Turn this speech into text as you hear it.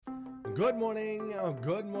Good morning,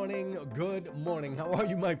 good morning, good morning. How are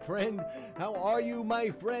you, my friend? How are you, my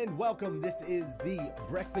friend? Welcome. This is the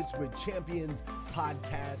Breakfast with Champions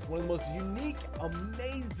podcast, one of the most unique,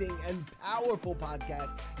 amazing, and powerful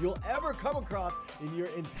podcasts you'll ever come across in your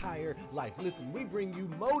entire life. Listen, we bring you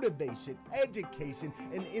motivation, education,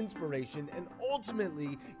 and inspiration, and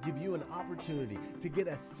ultimately give you an opportunity to get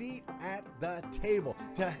a seat at the table,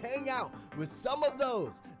 to hang out with some of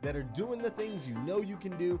those that are doing the things you know you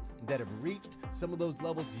can do, that have reached some of those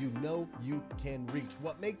levels you know you can reach.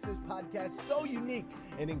 What makes this podcast so unique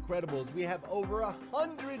and incredible is we have over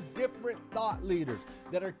 100 different thought leaders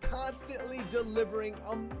that are constantly delivering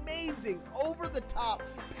amazing, over-the-top,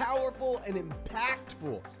 powerful, and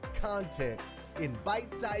impactful content in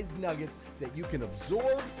bite-sized nuggets that you can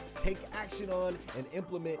absorb, take action on, and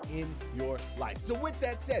implement in your life. So with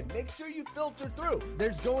that said, make sure you filter through.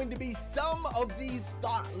 There's going to be some of these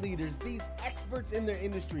thought leaders, these experts in their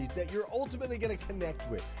industries that you're ultimately going to connect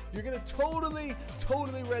with. You're going to totally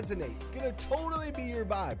resonate. It's going to totally be your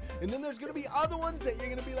vibe. And then there's going to be other ones that you're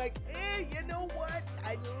going to be like, you know what?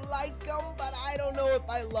 I like them, but I don't know if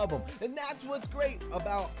I love them. And that's what's great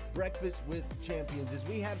about Breakfast with Champions is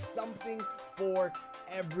we have something for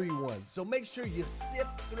everyone. So make sure you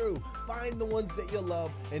sift through, find the ones that you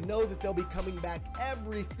love, and know that they'll be coming back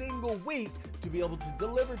every single week to be able to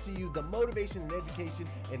deliver to you the motivation and education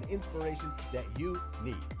and inspiration that you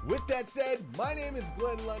need. With that said, my name is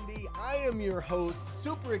Glenn Lundy. I am your host,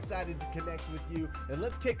 super excited to connect with you, and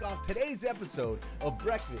let's kick off today's episode of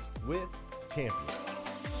Breakfast with Champions.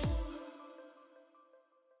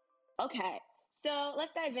 Okay, so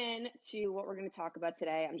let's dive in to what we're going to talk about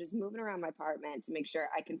today. I'm just moving around my apartment to make sure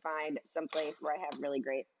I can find some place where I have really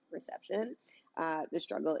great reception. The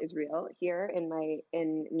struggle is real here in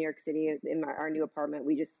New York City, in our new apartment.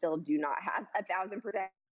 We just still do not have 1,000%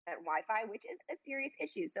 Wi-Fi, which is a serious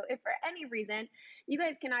issue. So if for any reason you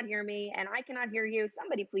guys cannot hear me and I cannot hear you,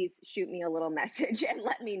 somebody please shoot me a little message and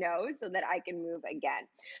let me know so that I can move again.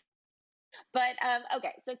 But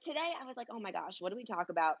okay, so today I was like, oh my gosh, what do we talk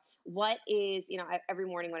about? What is, every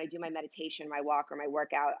morning when I do my meditation, my walk, or my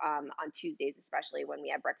workout, on Tuesdays, especially when we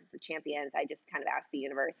have Breakfast with Champions, I just kind of ask the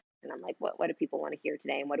universe, and I'm like, what do people want to hear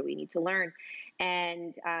today, and what do we need to learn?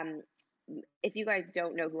 And if you guys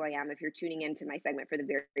don't know who I am, if you're tuning into my segment for the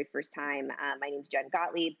very first time, my name is Jen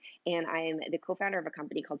Gottlieb, and I am the co-founder of a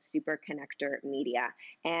company called Super Connector Media.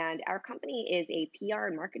 And our company is a PR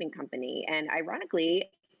and marketing company. And ironically,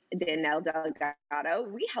 Danelle Delgado,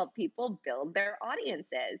 we help people build their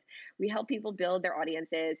audiences. We help people build their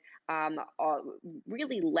audiences,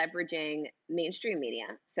 really leveraging mainstream media.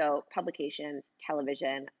 So publications,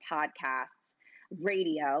 television, podcasts,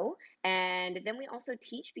 radio. And then we also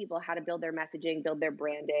teach people how to build their messaging, build their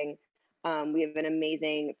branding. We have an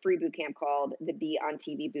amazing free boot camp called the Be on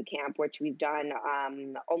TV Boot Camp, which we've done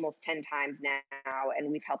almost 10 times now,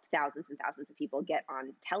 and we've helped thousands and thousands of people get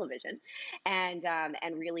on television and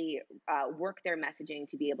really work their messaging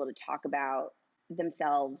to be able to talk about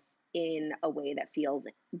themselves in a way that feels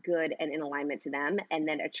good and in alignment to them, and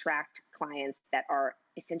then attract clients that are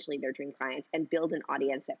essentially their dream clients and build an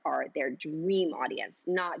audience that are their dream audience,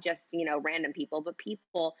 not just, random people, but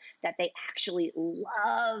people that they actually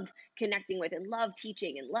love connecting with and love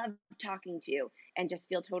teaching and love talking to and just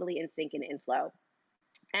feel totally in sync and in flow.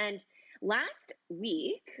 And last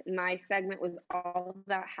week, my segment was all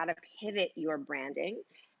about how to pivot your branding.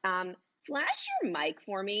 Flash your mic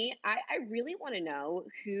for me. I really want to know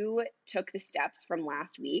who took the steps from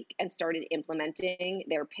last week and started implementing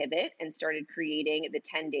their pivot and started creating the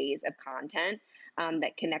 10 days of content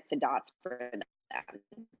that connect the dots for them.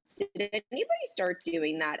 Did anybody start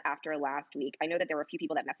doing that after last week? I know that there were a few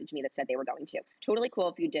people that messaged me that said they were going to. Totally cool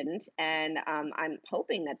if you didn't. And I'm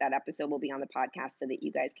hoping that episode will be on the podcast so that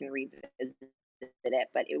you guys can revisit it.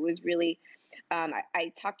 But it was really,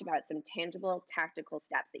 I talked about some tangible tactical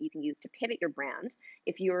steps that you can use to pivot your brand.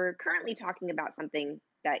 If you're currently talking about something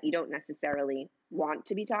that you don't necessarily want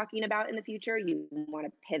to be talking about in the future, you want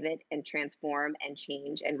to pivot and transform and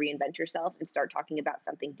change and reinvent yourself and start talking about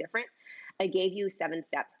something different. I gave you 7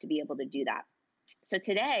 steps to be able to do that. So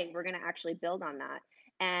today we're going to actually build on that,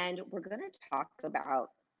 and we're going to talk about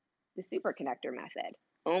the super connector method.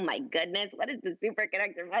 Oh my goodness, what is the super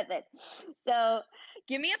connector method? So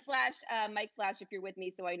give me a flash, mic flash if you're with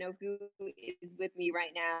me, so I know who is with me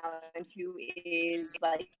right now and who is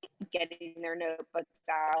like getting their notebooks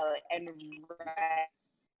out and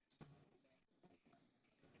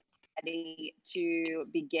ready to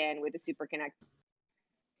begin with the super connector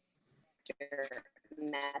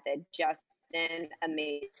method. Justin,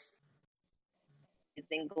 amazing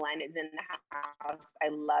Glenn is in the house. I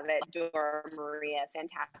love it. Dora Maria,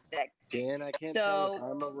 fantastic. Dan, I can't tell if So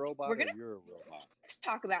I'm a robot we're or going to you're a robot.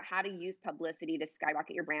 talk about how to use publicity to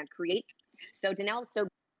skyrocket your brand. So Danelle,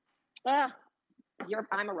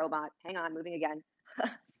 I'm a robot. Hang on, moving again.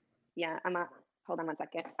 Yeah, hold on one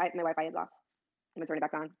second. My Wi-Fi is off. I'm gonna turn it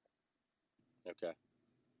back on. Okay.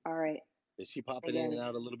 All right. Is she popping in and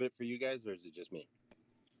out a little bit for you guys, or is it just me?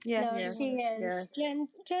 Yeah, no, she is. Yeah.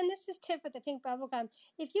 Jen, this is Tiff with the pink bubblegum.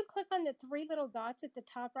 If you click on the three little dots at the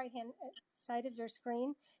top right-hand side of your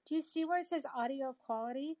screen, do you see where it says audio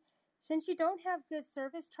quality? Since you don't have good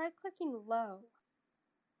service, try clicking low.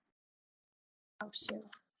 Oh, shoot.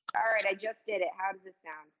 All right, I just did it. How does this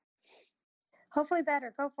sound? Hopefully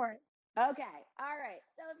better. Go for it. Okay. All right.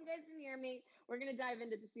 So if you guys didn't hear me, we're going to dive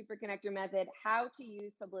into the super connector method, how to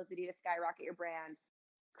use publicity to skyrocket your brand,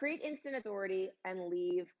 create instant authority, and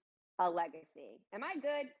leave a legacy. Am I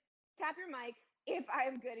good? Tap your mics if I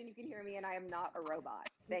am good and you can hear me and I am not a robot.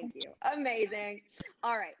 Thank you. Amazing.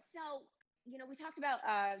 All right. So, we talked about,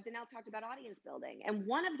 Danelle talked about audience building. And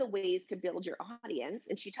one of the ways to build your audience,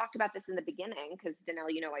 and she talked about this in the beginning, because Danelle,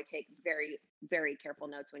 I take very, very careful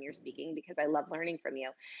notes when you're speaking because I love learning from you,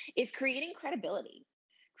 is creating credibility,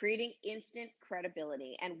 creating instant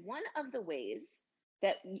credibility. And one of the ways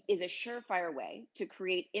that is a surefire way to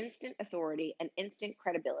create instant authority and instant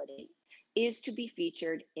credibility is to be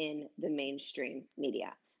featured in the mainstream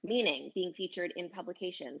media, meaning being featured in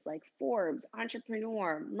publications like Forbes,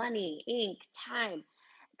 Entrepreneur, Money, Inc., Time.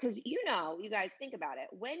 Because you guys think about it.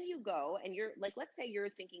 When you go and you're like, let's say you're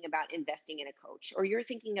thinking about investing in a coach, or you're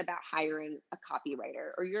thinking about hiring a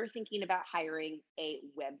copywriter, or you're thinking about hiring a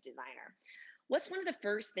web designer. What's one of the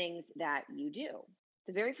first things that you do?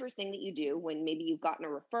 The very first thing that you do when maybe you've gotten a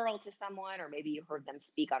referral to someone, or maybe you heard them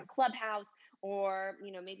speak on Clubhouse, or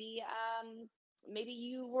maybe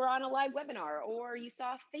you were on a live webinar, or you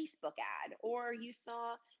saw a Facebook ad, or you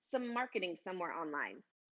saw some marketing somewhere online.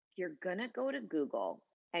 You're gonna go to Google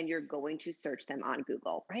and you're going to search them on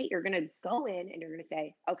Google, right? You're gonna go in and you're gonna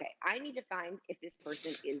say, okay, I need to find if this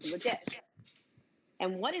person is legit.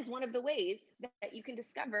 And what is one of the ways that you can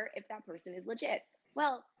discover if that person is legit?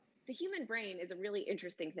 Well, the human brain is a really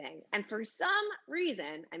interesting thing. And for some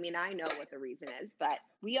reason, I know what the reason is, but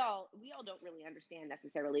we all don't really understand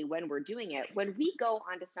necessarily when we're doing it. When we go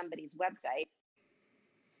onto somebody's website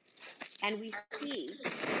and we see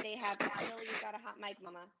that they have, Lily, you got a hot mic,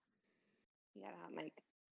 mama. You got a hot mic.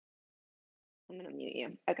 I'm going to mute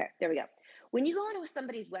you. Okay, there we go. When you go onto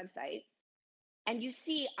somebody's website and you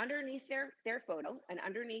see underneath their photo and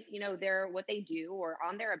underneath, their what they do, or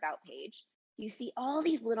on their about page, you see all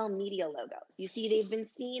these little media logos. You see they've been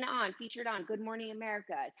featured on Good Morning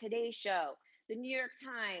America, Today Show, the New York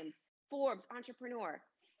Times, Forbes, Entrepreneur.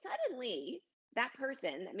 Suddenly, that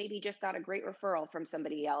person that maybe just got a great referral from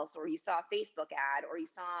somebody else, or you saw a Facebook ad, or you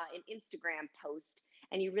saw an Instagram post,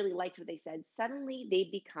 and you really liked what they said, suddenly they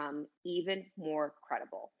become even more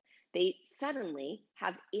credible. They suddenly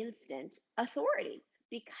have instant authority.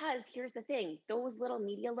 Because here's the thing, those little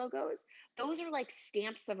media logos, those are like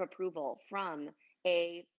stamps of approval from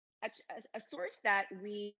a source that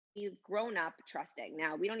we've grown up trusting.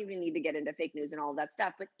 Now, we don't even need to get into fake news and all of that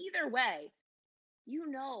stuff, but either way,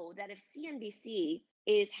 that if CNBC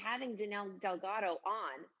is having Danelle Delgado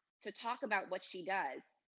on to talk about what she does,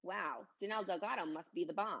 wow, Danelle Delgado must be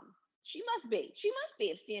the bomb. She must be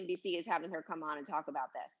if CNBC is having her come on and talk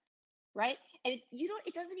about this. Right? And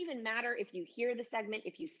it doesn't even matter if you hear the segment,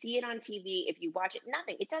 if you see it on TV, if you watch it,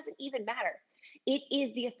 nothing. It doesn't even matter. It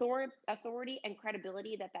is the authority and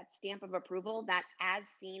credibility that stamp of approval, that as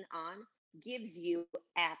seen on, gives you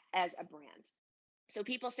as a brand. So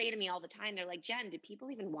people say to me all the time, they're like, Jen, do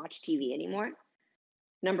people even watch TV anymore?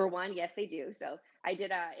 Number one, yes, they do. So I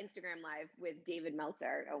did an Instagram live with David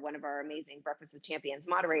Meltzer, one of our amazing Breakfast with Champions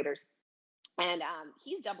moderators. And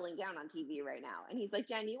he's doubling down on TV right now. And he's like,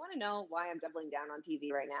 Jen, you want to know why I'm doubling down on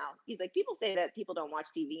TV right now? He's like, people say that people don't watch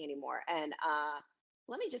TV anymore. And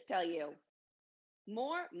let me just tell you,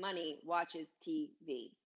 more money watches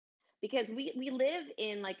TV. Because we live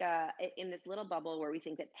in in this little bubble where we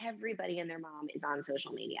think that everybody and their mom is on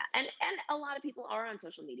social media. And a lot of people are on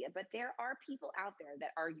social media, but there are people out there that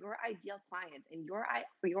are your ideal clients and your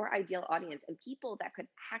ideal audience, and people that could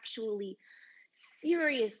actually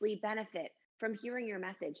seriously benefit from hearing your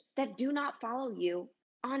message that do not follow you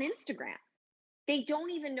on Instagram. They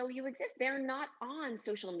don't even know you exist. They're not on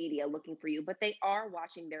social media looking for you, but they are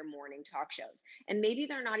watching their morning talk shows. And maybe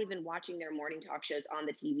they're not even watching their morning talk shows on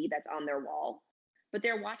the TV that's on their wall, but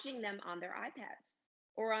they're watching them on their iPads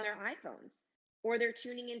or on their iPhones, or they're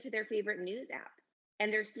tuning into their favorite news app.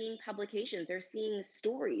 And they're seeing publications, they're seeing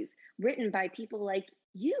stories written by people like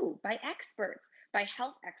you, by experts, by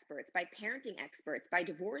health experts, by parenting experts, by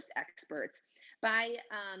divorce experts, by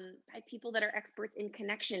people that are experts in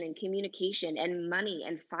connection and communication and money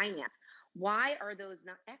and finance. Why are those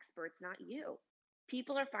not experts, not you?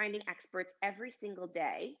 People are finding experts every single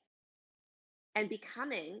day and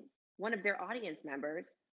becoming one of their audience members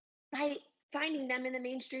by finding them in the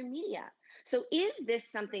mainstream media. So is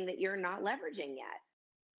this something that you're not leveraging yet?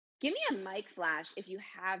 Give me a mic flash if you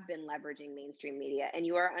have been leveraging mainstream media and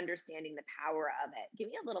you are understanding the power of it. Give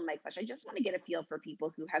me a little mic flash. I just want to get a feel for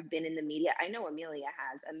people who have been in the media. I know Amelia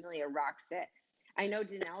has. Amelia rocks it. I know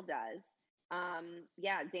Danelle does.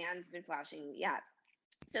 Yeah, Dan's been flashing. Yeah.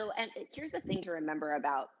 So, and here's the thing to remember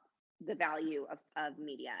about the value of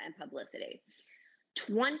media and publicity.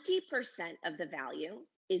 20% of the value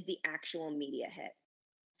is the actual media hit.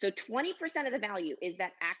 So 20% of the value is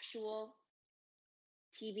that actual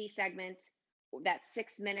TV segment, that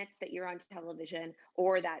 6 minutes that you're on television,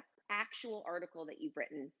 or that actual article that you've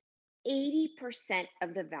written. 80%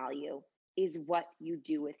 of the value is what you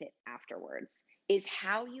do with it afterwards, is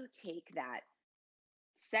how you take that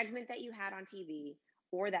segment that you had on TV,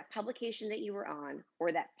 or that publication that you were on,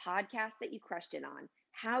 or that podcast that you crushed it on.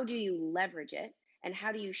 How do you leverage it, and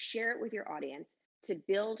how do you share it with your audience to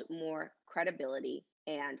build more credibility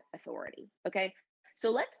and authority? Okay,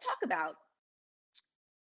 so let's talk about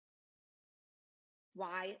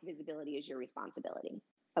why visibility is your responsibility.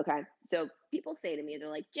 Okay, so people say to me, they're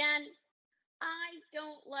like, Jen, I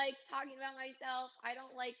don't like talking about myself. I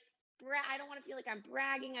don't want to feel like I'm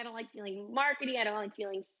bragging. I don't like feeling markety. I don't like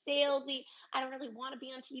feeling salesy. I don't really want to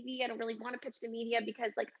be on TV. I don't really want to pitch the media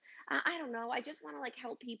because I don't know. I just want to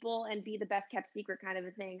help people and be the best kept secret kind of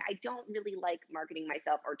a thing. I don't really like marketing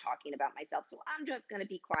myself or talking about myself. So I'm just going to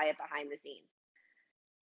be quiet behind the scenes.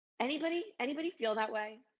 Anybody feel that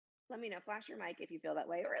way? Let me know. Flash your mic if you feel that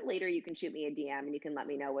way, or later you can shoot me a DM and you can let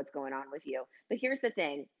me know what's going on with you. But here's the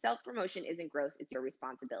thing. Self-promotion isn't gross. It's your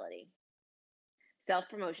responsibility.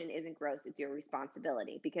 Self-promotion isn't gross. It's your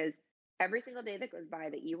responsibility, because every single day that goes by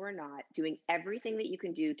that you are not doing everything that you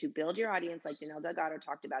can do to build your audience, like Danelle Delgado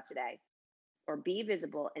talked about today, or be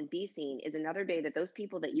visible and be seen, is another day that those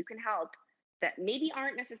people that you can help that maybe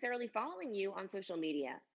aren't necessarily following you on social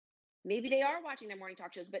media, maybe they are watching their morning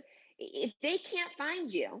talk shows, but if they can't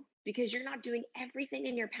find you because you're not doing everything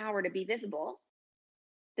in your power to be visible,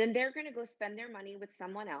 then they're going to go spend their money with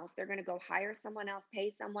someone else. They're going to go hire someone else, pay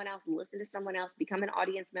someone else, listen to someone else, become an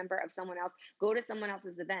audience member of someone else, go to someone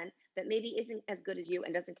else's event that maybe isn't as good as you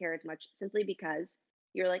and doesn't care as much, simply because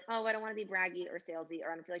you're like, oh, I don't want to be braggy or salesy,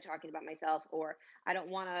 or I don't feel like talking about myself, or I don't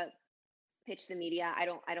want to pitch the media.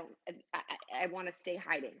 I want to stay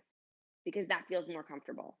hiding because that feels more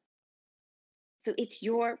comfortable. So it's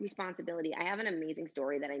your responsibility. I have an amazing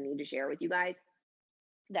story that I need to share with you guys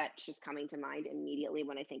that's just coming to mind immediately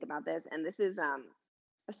when I think about this. And this is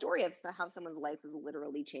a story of how someone's life was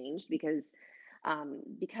literally changed because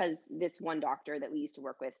this one doctor that we used to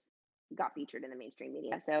work with got featured in the mainstream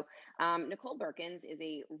media. So Nicole Perkins is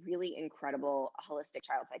a really incredible holistic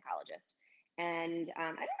child psychologist. And I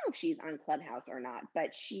don't know if she's on Clubhouse or not,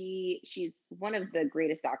 but she's one of the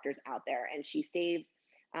greatest doctors out there, and she saves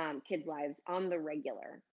kids' lives on the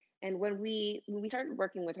regular. And when we started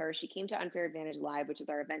working with her, she came to Unfair Advantage Live, which is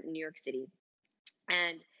our event in New York City.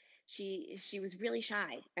 And she was really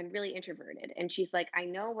shy and really introverted. And she's like, I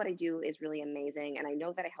know what I do is really amazing, and I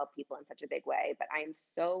know that I help people in such a big way, but I am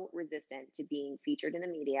so resistant to being featured in the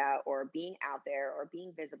media or being out there or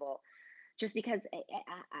being visible, just because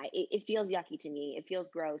it feels yucky to me. It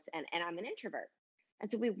feels gross, and I'm an introvert. And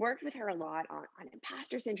so we worked with her a lot on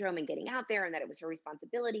imposter syndrome and getting out there, and that it was her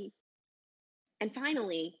responsibility. And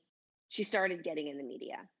finally, she started getting in the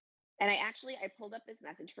media. And I pulled up this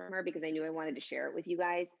message from her because I knew I wanted to share it with you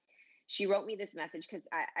guys. She wrote me this message because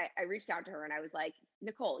I reached out to her and I was like,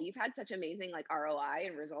 Nicole, you've had such amazing ROI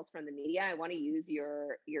and results from the media. I want to use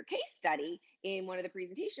your case study in one of the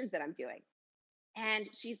presentations that I'm doing. And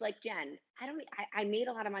she's like, Jen, I made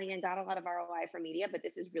a lot of money and got a lot of ROI from media, but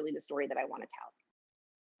this is really the story that I want to tell.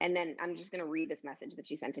 And then I'm just going to read this message that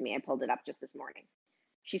she sent to me. I pulled it up just this morning.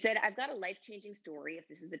 She said, I've got a life-changing story if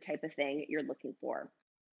this is the type of thing you're looking for.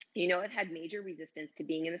 You know, I've had major resistance to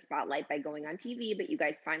being in the spotlight by going on TV, but you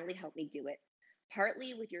guys finally helped me do it.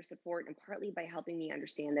 Partly with your support and partly by helping me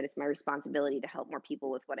understand that it's my responsibility to help more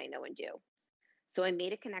people with what I know and do. So I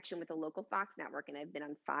made a connection with a local Fox network, and I've been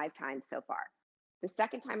on 5 times so far. The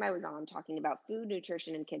second time I was on talking about food,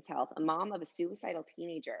 nutrition, and kids' health, a mom of a suicidal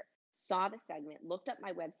teenager saw the segment, looked up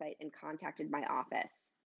my website, and contacted my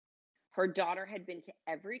office. Her daughter had been to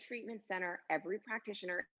every treatment center, every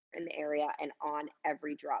practitioner in the area and on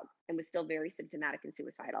every drug and was still very symptomatic and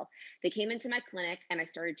suicidal. They came into my clinic and I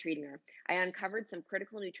started treating her. I uncovered some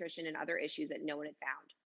critical nutrition and other issues that no one had found.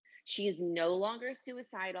 She is no longer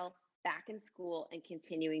suicidal, back in school, and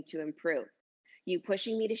continuing to improve. You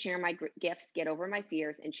pushing me to share my gifts, get over my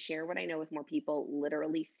fears, and share what I know with more people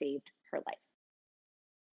literally saved her life.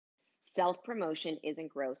 Self-promotion isn't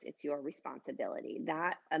gross, it's your responsibility.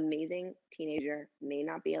 That amazing teenager may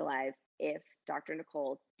not be alive if Dr.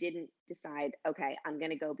 Nicole didn't decide, okay, I'm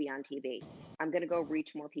going to go be on TV. I'm going to go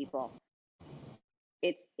reach more people.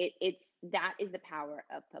 That is the power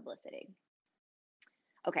of publicity.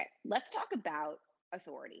 Okay, let's talk about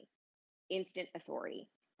authority, instant authority.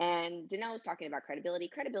 And Danelle was talking about credibility.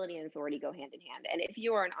 Credibility and authority go hand in hand. And if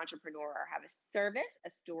you are an entrepreneur or have a service, a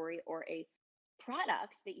story, or a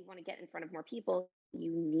product that you want to get in front of more people,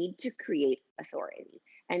 you need to create authority.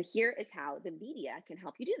 And here is how the media can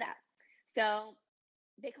help you do that. So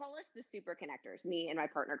they call us the super connectors, me and my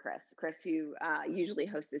partner, Chris, who usually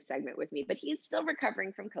hosts this segment with me, but he's still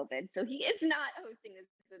recovering from COVID. So he is not hosting this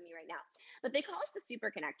with me right now, but they call us the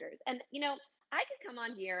super connectors. And, I could come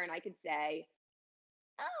on here and I could say,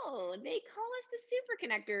 oh, they call us the super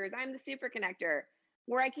connectors. I'm the super connector.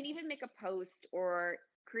 Or I can even make a post or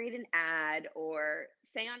create an ad or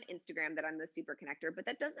say on Instagram that I'm the super connector, but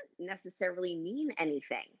that doesn't necessarily mean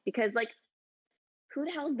anything because who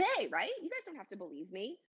the hell is they, right? You guys don't have to believe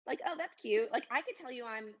me. Oh, that's cute. I could tell you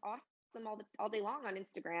I'm awesome all day long on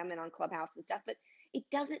Instagram and on Clubhouse and stuff, but it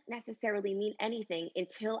doesn't necessarily mean anything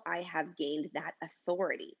until I have gained that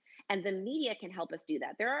authority. And the media can help us do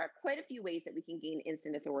that. There are quite a few ways that we can gain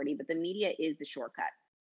instant authority, but the media is the shortcut.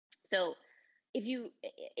 So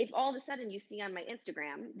if all of a sudden you see on my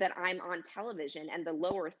Instagram that I'm on television and the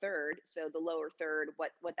lower third, so the lower third,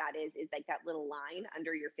 what that is like that little line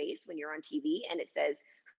under your face when you're on TV and it says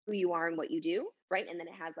who you are and what you do, right? And then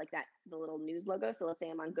it has the little news logo. So let's say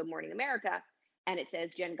I'm on Good Morning America and it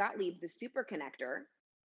says Jen Gottlieb, the super connector,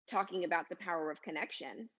 talking about the power of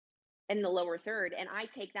connection in the lower third, and I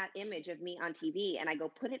take that image of me on TV and I go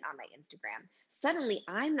put it on my Instagram. Suddenly,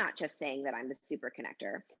 I'm not just saying that I'm the super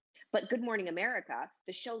connector, but Good Morning America,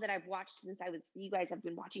 the show that I've watched since you guys have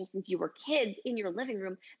been watching since you were kids in your living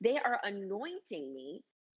room, they are anointing me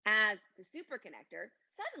as the super connector.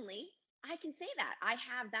 Suddenly, I can say that. I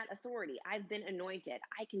have that authority. I've been anointed.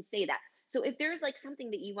 I can say that. So if there's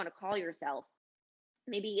something that you want to call yourself,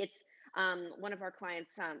 maybe it's one of our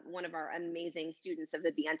clients, one of our amazing students of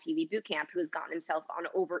the Be on TV Bootcamp, who has gotten himself on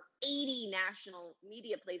over 80 national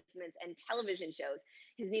media placements and television shows.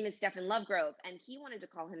 His name is Stephen Lovegrove, and he wanted to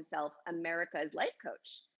call himself America's Life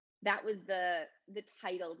Coach. That was the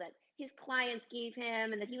title that his clients gave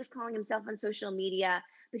him and that he was calling himself on social media.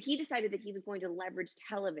 But he decided that he was going to leverage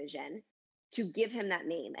television to give him that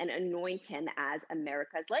name and anoint him as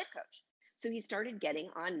America's Life Coach. So he started getting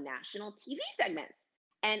on national TV segments.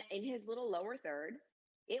 And in his little lower third,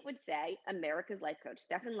 it would say America's Life Coach,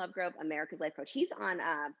 Stephen Lovegrove, America's Life Coach. He's on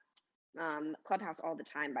Clubhouse all the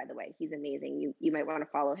time, by the way. He's amazing. You might want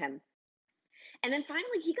to follow him. And then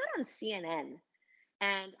finally, he got on CNN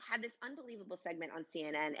and had this unbelievable segment on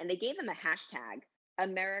CNN. And they gave him a hashtag,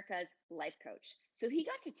 America's Life Coach. So he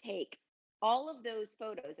got to take all of those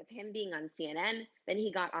photos of him being on CNN. Then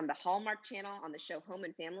he got on the Hallmark Channel on the show Home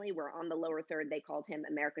and Family, where on the lower third, they called him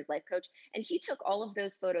America's Life Coach. And he took all of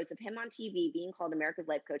those photos of him on TV being called America's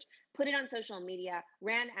Life Coach, put it on social media,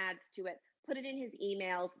 ran ads to it, put it in his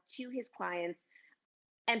emails to his clients,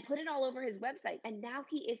 and put it all over his website. And now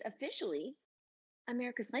he is officially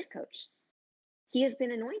America's Life Coach. He has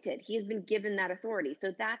been anointed. He has been given that authority.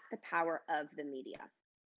 So that's the power of the media.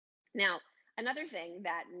 Now, another thing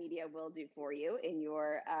that media will do for you in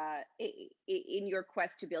your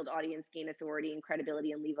quest to build audience, gain authority and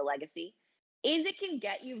credibility, and leave a legacy is it can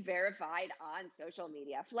get you verified on social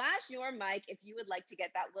media. Flash your mic if you would like to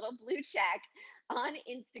get that little blue check on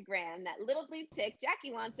Instagram, that little blue tick.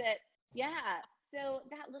 Jackie wants it. Yeah. So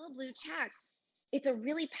that little blue check, it's a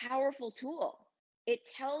really powerful tool. It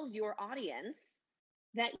tells your audience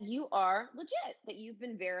that you are legit, that you've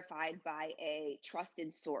been verified by a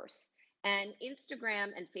trusted source. And Instagram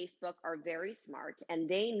and Facebook are very smart, and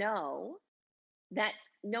they know that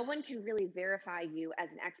no one can really verify you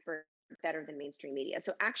as an expert better than mainstream media.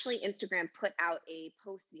 So actually, Instagram put out a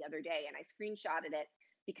post the other day, and I screenshotted it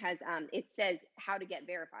because it says how to get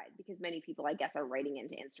verified, because many people, I guess, are writing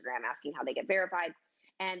into Instagram asking how they get verified.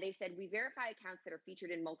 And they said, we verify accounts that are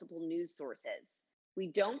featured in multiple news sources. We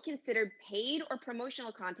don't consider paid or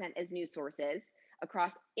promotional content as news sources.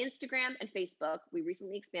 Across Instagram and Facebook, we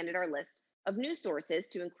recently expanded our list of news sources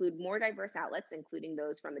to include more diverse outlets, including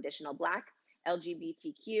those from additional Black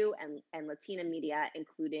LGBTQ and Latina media,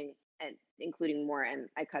 including more, and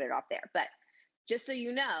I cut it off there. But just so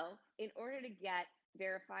you know, in order to get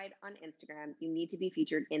verified on Instagram, you need to be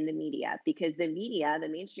featured in the media, because the media, the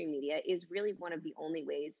mainstream media, is really one of the only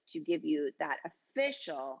ways to give you that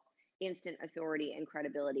official instant authority and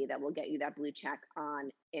credibility that will get you that blue check on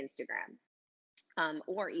Instagram,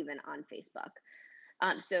 or even on Facebook.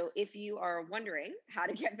 So if you are wondering how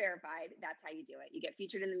to get verified, that's how you do it. You get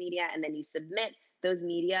featured in the media, and then you submit those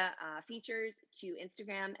media features to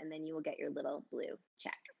Instagram, and then you will get your little blue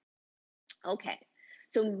check. Okay,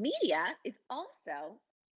 so media is also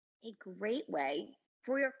a great way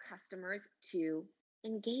for your customers to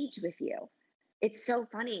engage with you. It's so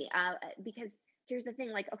funny because here's the thing,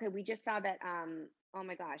 like, okay, we just saw that, oh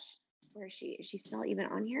my gosh, where is she? Is she still even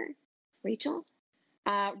on here? Rachel?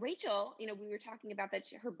 Rachel, we were talking about that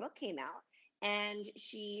her book came out, and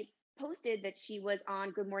she posted that she was on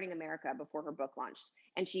Good Morning America before her book launched.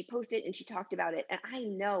 And she posted and she talked about it. And I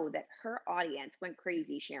know that her audience went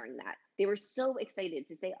crazy sharing that. They were so excited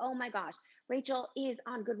to say, oh my gosh, Rachel is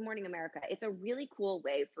on Good Morning America. It's a really cool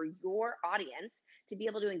way for your audience to be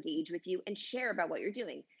able to engage with you and share about what you're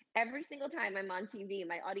doing. Every single time I'm on TV,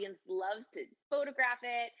 my audience loves to photograph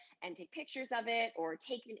it and take pictures of it, or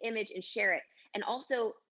take an image and share it. And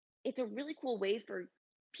also, it's a really cool way for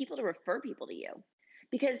people to refer people to you.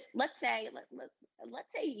 Because let's say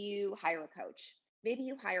you hire a coach. Maybe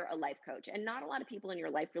you hire a life coach, and not a lot of people in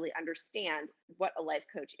your life really understand what a life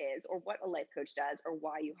coach is, or what a life coach does, or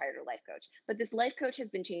why you hired a life coach. But this life coach has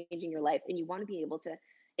been changing your life, and you want to be able to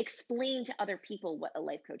explain to other people what a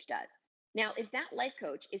life coach does. Now, if that life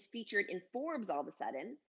coach is featured in Forbes all of a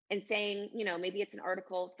sudden and saying, maybe it's an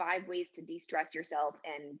article, 5 ways to de-stress yourself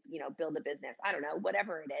and, build a business, I don't know,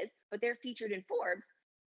 whatever it is, but they're featured in Forbes,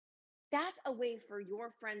 that's a way for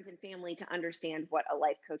your friends and family to understand what a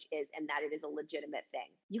life coach is, and that it is a legitimate thing.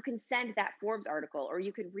 You can send that Forbes article, or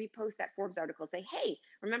you can repost that Forbes article, say, hey,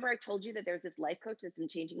 remember I told you that there's this life coach that's been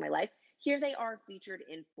changing my life? Here they are featured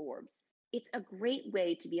in Forbes. It's a great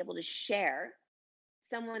way to be able to share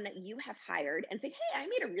someone that you have hired and say, hey, I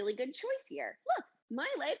made a really good choice here. Look, my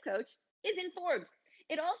life coach is in Forbes.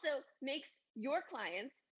 It also makes your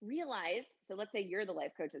clients realize, so let's say you're the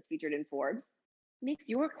life coach that's featured in Forbes, makes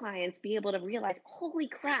your clients be able to realize, holy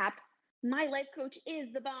crap, my life coach is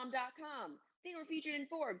thebomb.com. They were featured in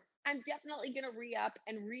Forbes. I'm definitely going to re-up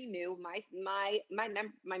and renew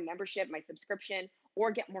my membership, my subscription,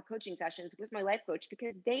 or get more coaching sessions with my life coach,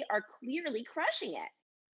 because they are clearly crushing it.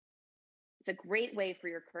 It's a great way for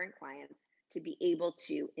your current clients to be able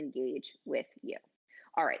to engage with you.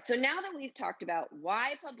 All right, so now that we've talked about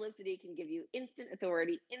why publicity can give you instant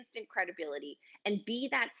authority, instant credibility, and be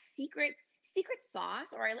that secret sauce,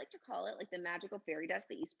 or I like to call it like the magical fairy dust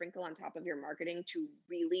that you sprinkle on top of your marketing to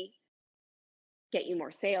really get you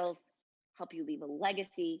more sales, help you leave a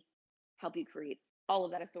legacy, help you create all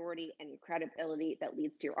of that authority and credibility that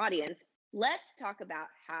leads to your audience, let's talk about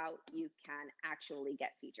how you can actually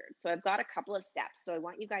get featured. So I've got a couple of steps. So I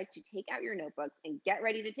want you guys to take out your notebooks and get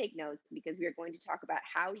ready to take notes, because we are going to talk about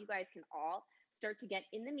how you guys can all start to get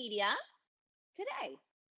in the media today.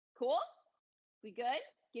 Cool? We good?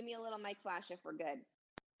 Give me a little mic flash if we're good.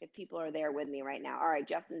 If people are there with me right now. All right,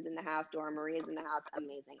 Justin's in the house. Dora Marie is in the house.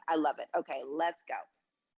 Amazing. I love it. Okay, let's go.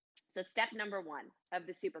 So step number 1 of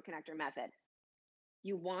the Super Connector method.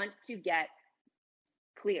 You want to get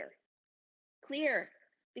clear. Clear.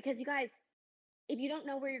 Because you guys, if you don't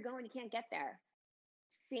know where you're going, you can't get there.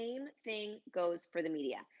 Same thing goes for the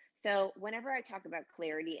media. So whenever I talk about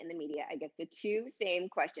clarity in the media, I get the 2 same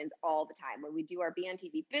questions all the time. When we do our Be on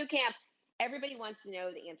TV bootcamp, everybody wants to know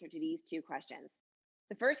the answer to these 2 questions.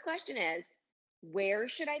 The first question is, where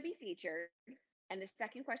should I be featured? And the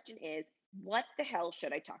second question is, what the hell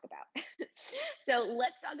should I talk about? So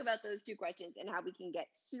let's talk about those 2 questions and how we can get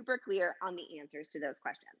super clear on the answers to those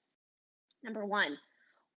questions. Number 1,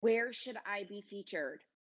 where should I be featured?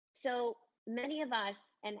 So many of us,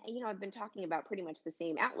 and I've been talking about pretty much the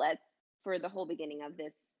same outlets for the whole beginning of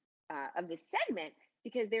this segment,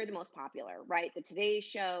 because they're the most popular, right? The Today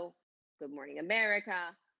Show, Good Morning America,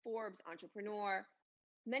 Forbes, Entrepreneur.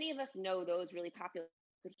 Many of us know those really popular.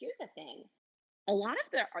 But here's the thing. A lot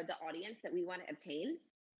of the audience that we want to obtain,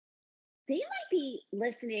 they might be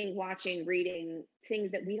listening, watching, reading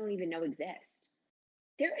things that we don't even know exist.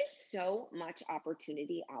 There is so much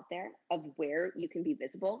opportunity out there of where you can be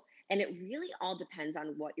visible, and it really all depends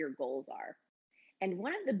on what your goals are. And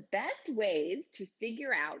one of the best ways to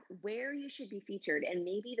figure out where you should be featured, and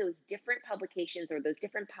maybe those different publications or those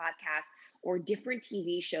different podcasts or different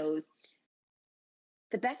TV shows,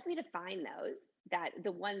 the best way to find those that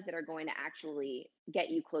the ones that are going to actually get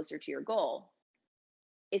you closer to your goal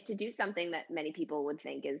is to do something that many people would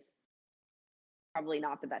think is probably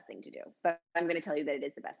not the best thing to do, but I'm going to tell you that it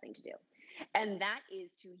is the best thing to do. And that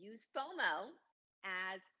is to use FOMO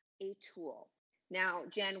as a tool. Now,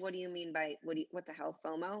 Jen, what do you mean by what the hell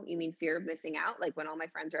FOMO? You mean fear of missing out? Like when all my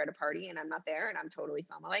friends are at a party and I'm not there and I'm totally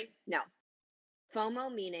FOMOing? No.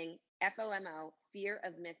 FOMO meaning FOMO, fear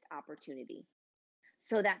of missed opportunity.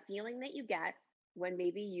 So that feeling that you get when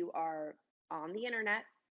maybe you are on the internet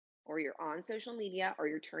or you're on social media or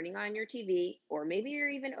you're turning on your TV or maybe you're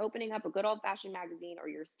even opening up a good old-fashioned magazine or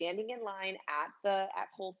you're standing in line at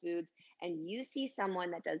Whole Foods and you see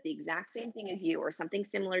someone that does the exact same thing as you or something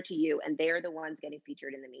similar to you and they're the ones getting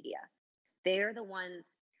featured in the media. They're the ones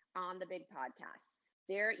on the big podcasts.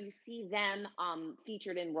 There you see them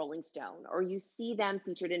featured in Rolling Stone, or you see them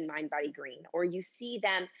featured in Mind Body Green, or you see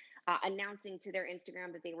them announcing to their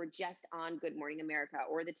Instagram that they were just on Good Morning America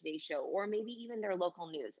or the Today Show, or maybe even their local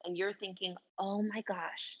news. And you're thinking, oh my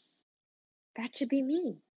gosh, that should be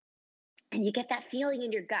me. And you get that feeling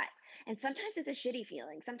in your gut. And sometimes it's a shitty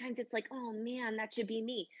feeling. Sometimes it's like, oh man, that should be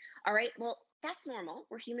me. All right, well, that's normal.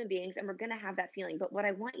 We're human beings and we're going to have that feeling. But what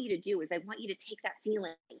I want you to do is I want you to take that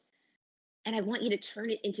feeling and I want you to turn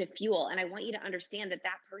it into fuel. And I want you to understand that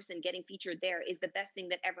that person getting featured there is the best thing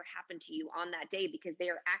that ever happened to you on that day because they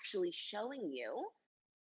are actually showing you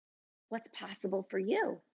what's possible for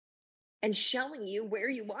you and showing you where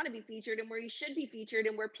you want to be featured and where you should be featured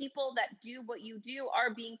and where people that do what you do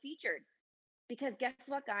are being featured. Because guess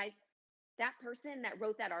what, guys? That person that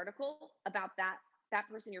wrote that article about that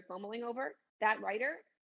person you're FOMOing over, that writer,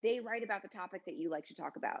 they write about the topic that you like to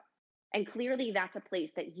talk about. And clearly that's a place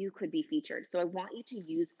that you could be featured. So I want you to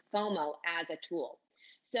use FOMO as a tool.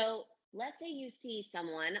 So let's say you see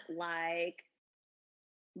someone like,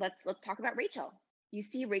 let's talk about Rachel. You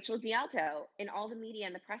see Rachel D'Alto in all the media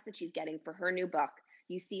and the press that she's getting for her new book.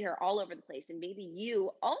 You see her all over the place. And maybe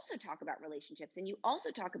you also talk about relationships and you also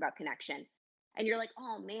talk about connection. And you're like,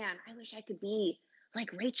 oh man, I wish I could be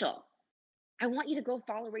like Rachel. I want you to go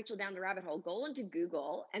follow Rachel down the rabbit hole. Go into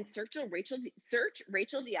Google and search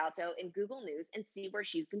Rachel D'Alto in Google News and see where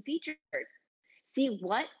she's been featured. See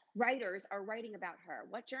what writers are writing about her.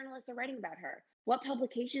 What journalists are writing about her. What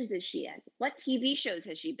publications is she in? What TV shows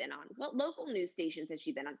has she been on? What local news stations has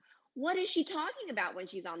she been on? What is she talking about when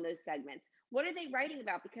she's on those segments? What are they writing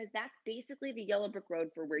about? Because that's basically the yellow brick road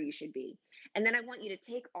for where you should be. And then I want you to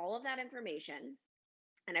take all of that information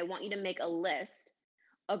and I want you to make a list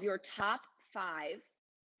of your top 5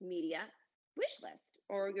 media wish list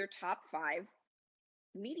or your top 5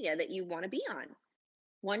 media that you want to be on.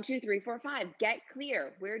 1, 2, 3, 4, 5. Get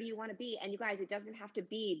clear. Where do you want to be? And you guys, it doesn't have to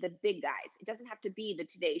be the big guys. It doesn't have to be the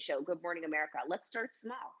Today Show, Good Morning America. Let's start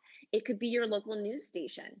small. It could be your local news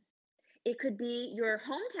station. It could be your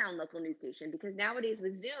hometown local news station because nowadays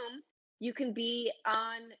with Zoom, you can be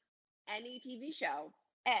on any TV show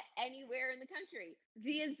anywhere in the country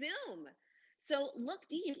via Zoom. So look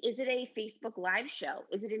deep. Is it a Facebook live show?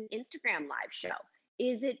 Is it an Instagram live show?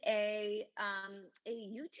 Is it a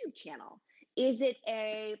YouTube channel? Is it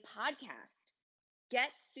a podcast? Get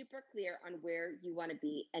super clear on where you want to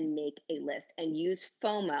be and make a list and use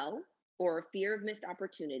FOMO or fear of missed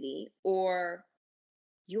opportunity or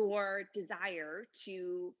your desire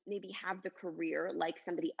to maybe have the career like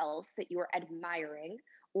somebody else that you're admiring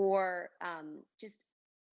or just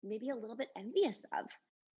maybe a little bit envious of.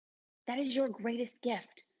 That is your greatest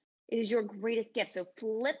gift. It is your greatest gift. So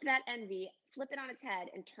flip that envy, flip it on its head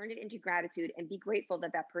and turn it into gratitude and be grateful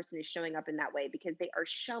that that person is showing up in that way because they are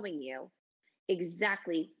showing you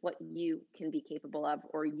exactly what you can be capable of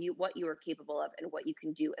or what you are capable of and what you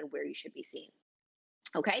can do and where you should be seen.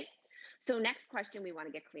 Okay? So next question we want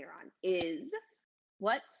to get clear on is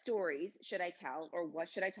what stories should I tell or what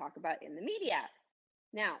should I talk about in the media?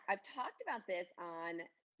 Now, I've talked about this on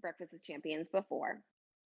Breakfast with Champions before.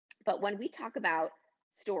 But when we talk about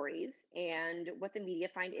stories and what the media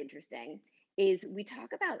find interesting is we talk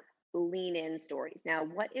about lean in stories. Now,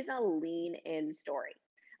 what is a lean in story?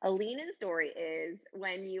 A lean in story is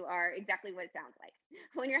when you are exactly what it sounds like.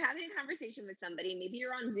 When you're having a conversation with somebody, maybe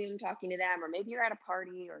you're on Zoom talking to them, or maybe you're at a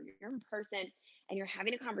party or you're in person and you're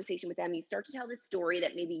having a conversation with them. You start to tell this story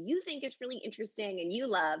that maybe you think is really interesting and you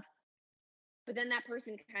love, but then that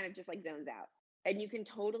person kind of just like zones out. And you can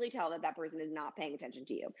totally tell that that person is not paying attention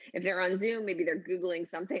to you. If they're on Zoom, maybe they're Googling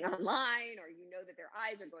something online, or you know that their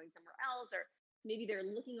eyes are going somewhere else, or maybe they're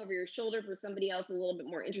looking over your shoulder for somebody else a little bit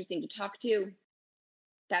more interesting to talk to.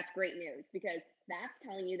 That's great news because that's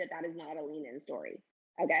telling you that that is not a lean in story.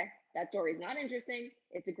 Okay. that story is not interesting.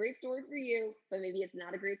 It's a great story for you, but maybe it's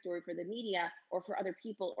not a great story for the media or for other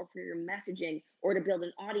people or for your messaging or to build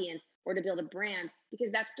an audience or to build a brand,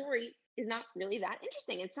 because that story is not really that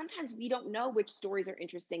interesting. And sometimes we don't know which stories are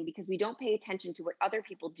interesting because we don't pay attention to what other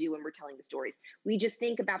people do when we're telling the stories. We just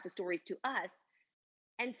think about the stories to us.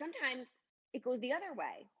 And sometimes it goes the other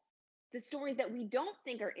way. The stories that we don't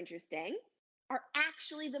think are interesting are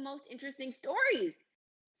actually the most interesting stories.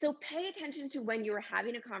 So pay attention to when you're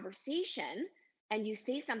having a conversation and you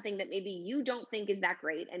say something that maybe you don't think is that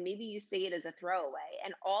great, and maybe you say it as a throwaway,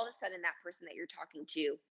 and all of a sudden that person that you're talking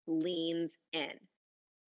to leans in.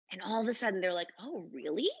 And all of a sudden they're like, oh,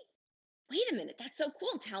 really? Wait a minute, that's so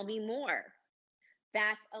cool. Tell me more.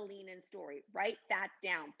 That's a lean in story. Write that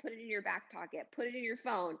down. Put it in your back pocket. Put it in your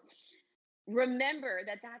phone. Remember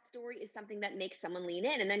that that story is something that makes someone lean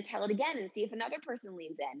in, and then tell it again and see if another person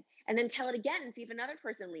leans in, and then tell it again and see if another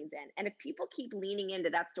person leans in. And if people keep leaning into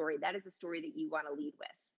that story, that is a story that you want to lead with.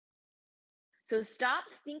 So stop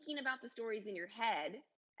thinking about the stories in your head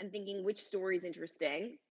and thinking which story is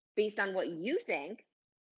interesting based on what you think,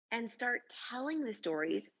 and start telling the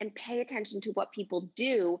stories and pay attention to what people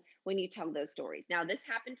do when you tell those stories. Now, this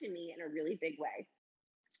happened to me in a really big way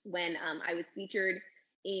when I was featured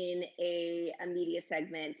in a media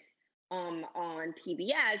segment on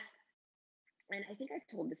PBS. And I think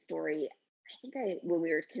I told the story, when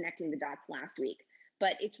we were connecting the dots last week,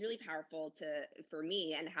 but it's really powerful for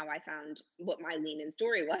me and how I found what my lean in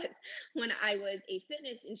story was. When I was a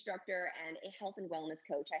fitness instructor and a health and wellness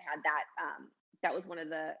coach, I had that was one of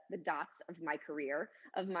the dots of my career,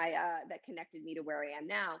 of my that connected me to where I am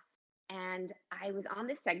now. And I was on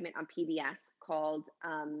this segment on PBS called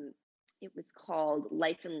it was called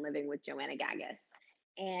Life and Living with Joanna Gagas.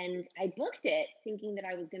 And I booked it thinking that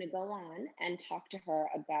I was going to go on and talk to her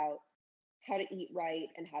about how to eat right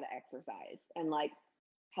and how to exercise and like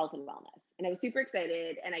health and wellness. And I was super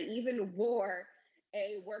excited. And I even wore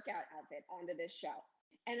a workout outfit onto this show.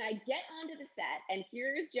 And I get onto the set, and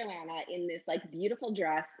here's Joanna in this like beautiful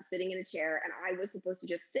dress sitting in a chair. And I was supposed to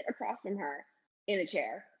just sit across from her in a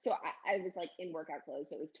chair. So I was like in workout clothes.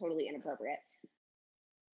 So it was totally inappropriate.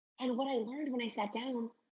 And what I learned when I sat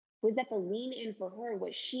down was that the lean in for her,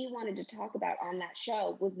 what she wanted to talk about on that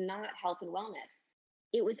show, was not health and wellness.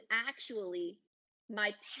 It was actually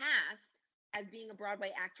my past as being a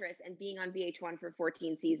Broadway actress and being on VH1 for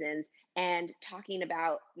 14 seasons and talking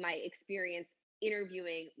about my experience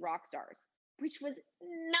interviewing rock stars, which was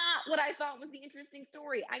not what I thought was the interesting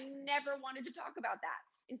story. I never wanted to talk about that.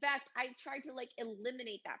 In fact, I tried to like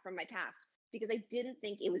eliminate that from my past because I didn't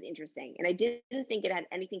think it was interesting, and I didn't think it had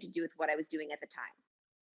anything to do with what I was doing at the time.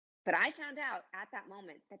 But I found out at that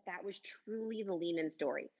moment that that was truly the lean in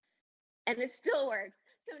story, and it still works.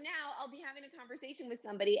 So now I'll be having a conversation with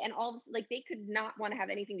somebody, and all like they could not want to have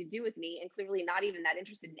anything to do with me, and clearly not even that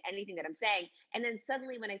interested in anything that I'm saying. And then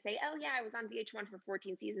suddenly when I say, oh yeah, I was on VH1 for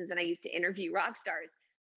 14 seasons and I used to interview rock stars,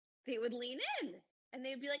 they would lean in and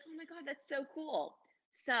they'd be like, oh my God, that's so cool.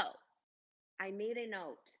 So I made a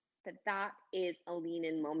note that that is a lean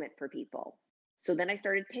in moment for people. So then I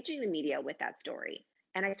started pitching the media with that story,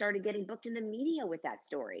 and I started getting booked in the media with that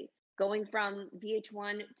story. Going from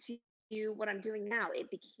VH1 to what I'm doing now,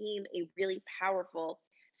 it became a really powerful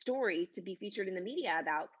story to be featured in the media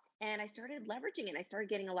about. And I started leveraging it, and I started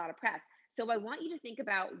getting a lot of press. So I want you to think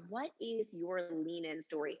about, what is your lean in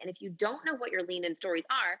story? And if you don't know what your lean in stories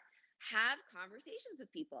are, have conversations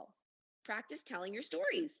with people. Practice telling your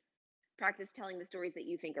stories. Practice telling the stories that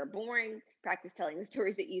you think are boring. Practice telling the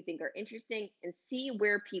stories that you think are interesting, and see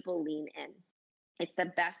where people lean in. It's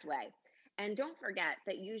the best way. And don't forget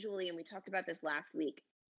that usually, and we talked about this last week,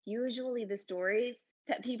 usually the stories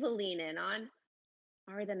that people lean in on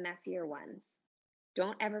are the messier ones.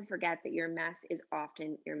 Don't ever forget that your mess is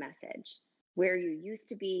often your message. Where you used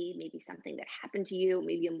to be, maybe something that happened to you,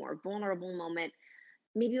 maybe a more vulnerable moment,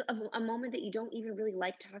 maybe a moment that you don't even really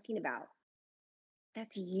like talking about.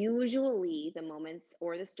 That's usually the moments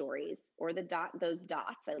or the stories or those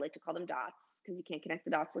dots. I like to call them dots because you can't connect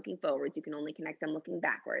the dots looking forwards. You can only connect them looking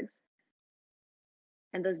backwards.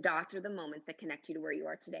 And those dots are the moments that connect you to where you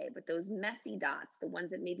are today. But those messy dots, the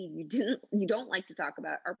ones that maybe you don't like to talk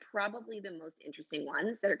about, are probably the most interesting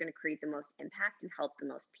ones that are going to create the most impact and help the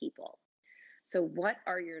most people. So what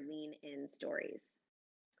are your lean in stories?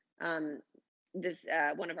 One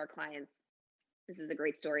of our clients, this is a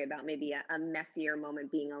great story about maybe a messier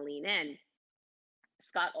moment being a lean in.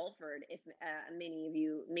 Scott Olford, if many of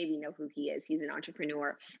you maybe know who he is, he's an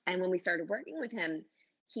entrepreneur. And when we started working with him,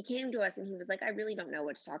 he came to us and he was like, I really don't know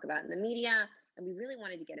what to talk about in the media. And we really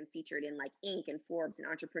wanted to get him featured in like Inc. and Forbes and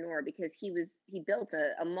Entrepreneur, because he built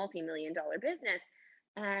a multi-million-dollar business.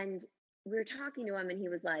 And we were talking to him and he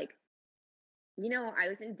was like, you know, I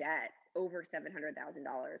was in debt over $700,000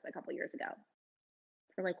 a couple years ago.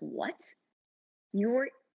 We're like, what? You were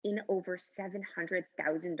in over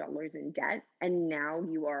 $700,000 in debt and now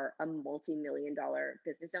you are a multi-million-dollar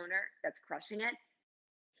business owner that's crushing it?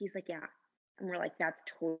 He's like, yeah. And we're like, that's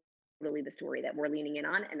totally the story that we're leaning in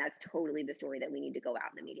on. And that's totally the story that we need to go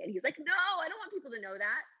out in the media. And he's like, no, I don't want people to know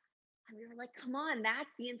that. And we were like, come on,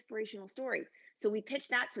 that's the inspirational story. So we pitched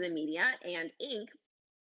that to the media, and Inc.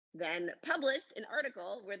 then published an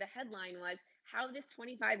article where the headline was how this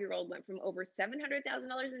 25-year-old went from over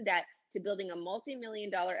 $700,000 in debt to building a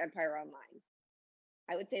multi-million-dollar empire online.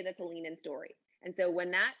 I would say that's a lean-in story. And so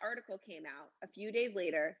when that article came out, a few days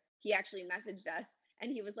later, he actually messaged us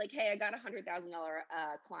and he was like, hey, I got a $100,000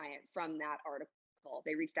 client from that article.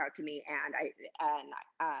 They reached out to me and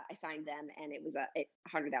I signed them, and it was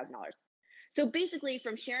 $100,000. So basically,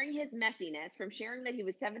 from sharing his messiness, from sharing that he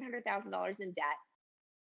was $700,000 in debt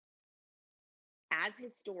as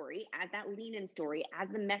his story, as that lean-in story, as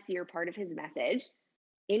the messier part of his message,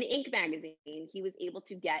 in Inc. magazine, he was able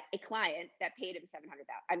to get a client that paid him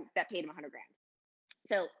that paid him $100,000.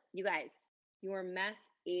 So you guys, your mess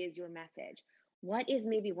is your message. What is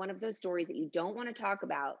maybe one of those stories that you don't want to talk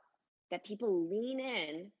about that people lean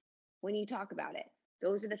in when you talk about it?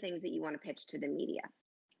 Those are the things that you want to pitch to the media.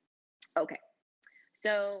 Okay,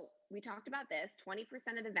 so we talked about this.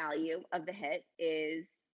 20% of the value of the hit is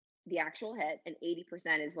the actual hit, and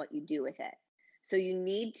 80% is what you do with it. So you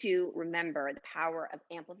need to remember the power of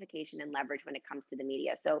amplification and leverage when it comes to the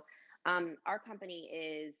media. So our company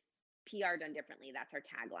is PR done differently. That's our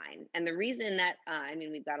tagline. And the reason that,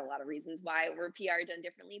 we've got a lot of reasons why we're PR done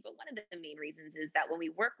differently, but one of the main reasons is that when we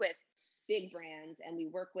work with big brands and we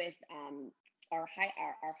work with our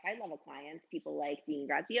high level clients, people like Dean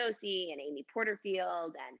Graziosi and Amy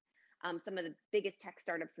Porterfield and some of the biggest tech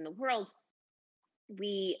startups in the world,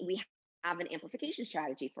 we have an amplification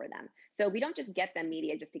strategy for them. So we don't just get them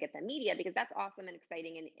media just to get them media, because that's awesome and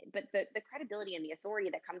exciting. But the credibility and the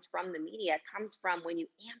authority that comes from the media comes from when you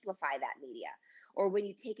amplify that media, or when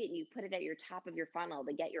you take it and you put it at your top of your funnel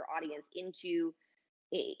to get your audience into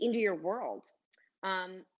your world.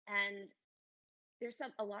 And there's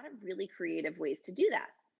a lot of really creative ways to do that.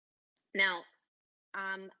 Now,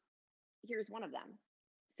 here's one of them.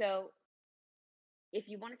 So if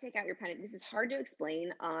you want to take out your pen, this is hard to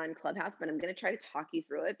explain on Clubhouse, but I'm going to try to talk you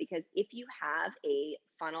through it, because if you have a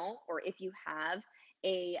funnel, or if you have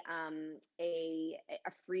a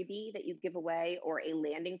freebie that you give away, or a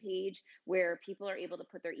landing page where people are able to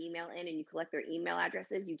put their email in and you collect their email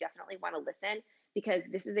addresses, you definitely want to listen, because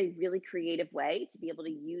this is a really creative way to be able to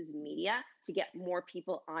use media to get more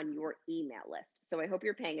people on your email list. So I hope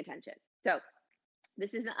you're paying attention. So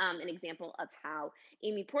this is an example of how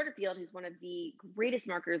Amy Porterfield, who's one of the greatest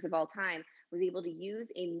marketers of all time, was able to use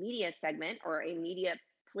a media segment, or a media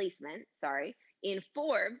placement, in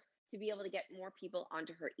Forbes to be able to get more people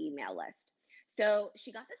onto her email list. So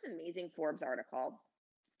she got this amazing Forbes article,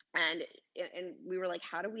 and we were like,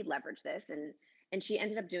 how do we leverage this? And she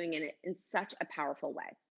ended up doing it in such a powerful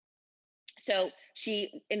way. So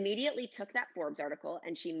she immediately took that Forbes article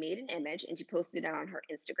and she made an image and she posted it on her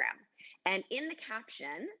Instagram. And in the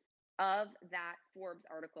caption of that Forbes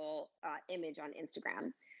article image on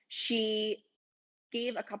Instagram, she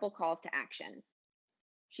gave a couple calls to action.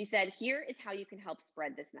 She said, here is how you can help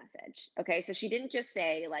spread this message. Okay, so she didn't just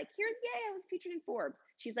say like, here's, yay, I was featured in Forbes.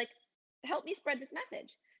 She's like, help me spread this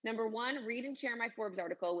message. Number one, read and share my Forbes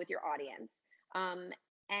article with your audience.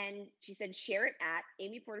 And she said, share it at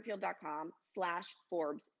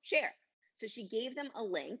amyporterfield.com/Forbes share. So she gave them a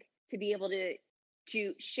link to be able to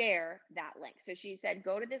share that link. So she said,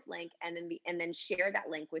 go to this link and then share that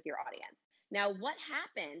link with your audience. Now, what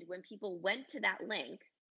happened when people went to that link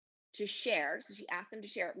to share? So she asked them to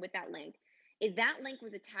share it with that link. Is that link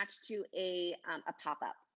was attached to a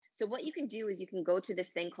pop-up. So what you can do is you can go to this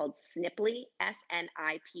thing called Sniply,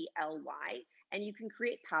 SNIPLY, and you can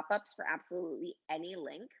create pop-ups for absolutely any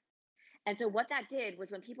link. And so what that did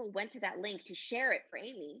was when people went to that link to share it for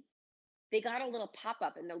Amy, they got a little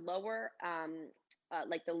pop-up in the lower,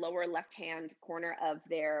 the lower left-hand corner of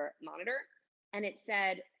their monitor. And it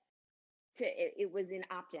said, it was an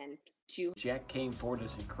opt-in to. Jack came forward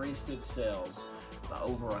has increased its sales by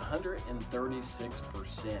over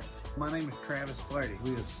 136%. My name is Travis Flaherty.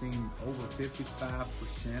 We have seen over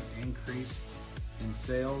 55% increase in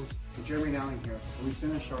sales. Jeremy Dowling here. We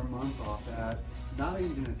finished our month off at not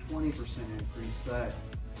even a 20% increase, but a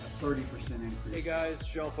 30% increase. Hey guys,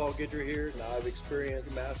 Jean-Paul Guidry here. I've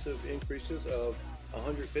experienced massive increases of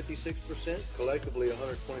 156%, collectively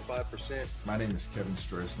 125%. My name is Kevin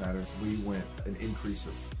Strasnatter. We went an increase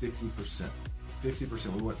of 50%.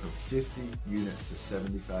 50%. We went from 50 units to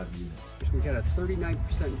 75 units. We had a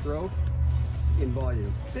 39% growth in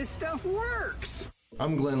volume. This stuff works!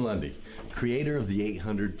 I'm Glenn Lundy, creator of the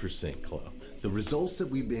 800% Club. The results that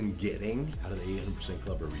we've been getting out of the 800%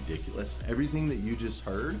 Club are ridiculous. Everything that you just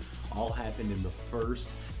heard all happened in the first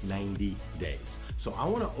 90 days. So I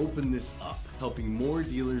want to open this up, helping more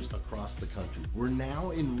dealers across the country. We're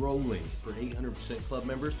now enrolling for 800% Club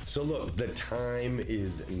members. So look, the time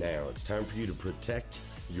is now. It's time for you to protect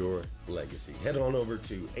your legacy. Head on over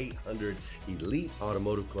to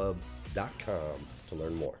 800EliteAutomotiveClub.com to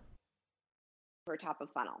learn more. Her top of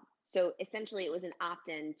funnel. So essentially it was an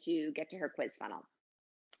opt-in to get to her quiz funnel.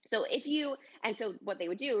 So so what they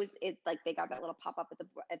would do is like they got that little pop-up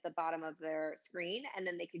at the bottom of their screen, and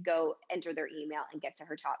then they could go enter their email and get to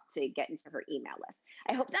get into her email list.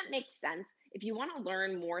 I hope that makes sense. If you want to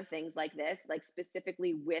learn more things like this, like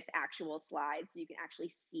specifically with actual slides, so you can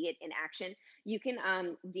actually see it in action, you can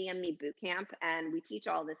DM me Bootcamp, and we teach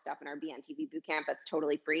all this stuff in our BNTV Bootcamp. That's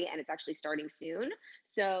totally free, and it's actually starting soon.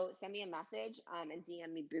 So send me a message and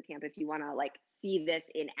DM me Bootcamp if you want to like see this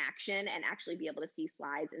in action and actually be able to see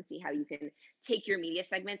slides and see how you can take your media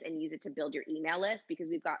segments and use it to build your email list, because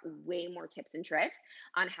we've got way more tips and tricks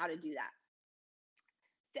on how to do that.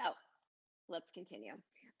 So let's continue.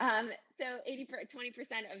 So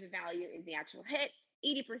 20% of the value is the actual hit.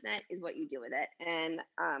 80% is what you do with it. And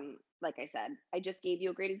like I said, I just gave you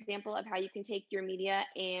a great example of how you can take your media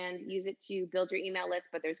and use it to build your email list,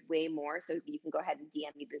 but there's way more. So you can go ahead and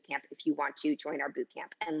DM me Bootcamp if you want to join our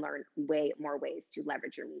Bootcamp and learn way more ways to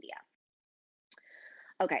leverage your media.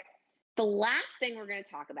 Okay, the last thing we're going to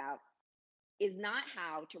talk about is not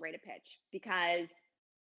how to write a pitch, because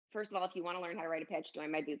first of all, if you want to learn how to write a pitch,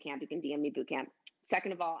 join my Bootcamp. You can DM me Bootcamp.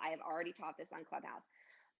 Second of all, I have already taught this on Clubhouse.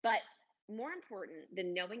 But more important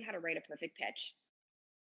than knowing how to write a perfect pitch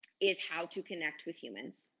is how to connect with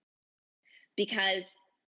humans. Because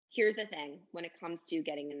here's the thing when it comes to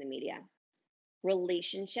getting in the media,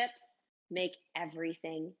 relationships make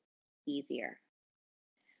everything easier.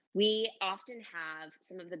 We often have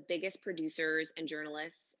some of the biggest producers and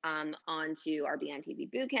journalists onto our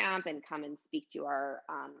BNTV Bootcamp and come and speak to our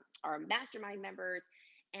mastermind members.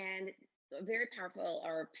 And a very powerful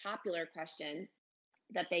or popular question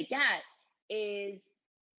that they get is,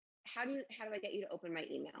 how do I get you to open my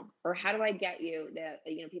email? Or how do I get you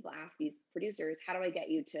people ask these producers, how do I get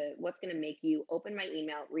you to, what's going to make you open my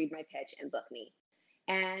email, read my pitch, and book me?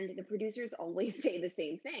 And the producers always say the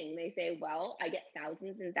same thing. They say, well, I get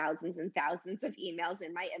thousands and thousands and thousands of emails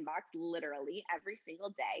in my inbox, literally every single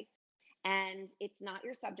day. And it's not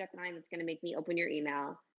your subject line that's going to make me open your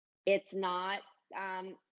email. It's not,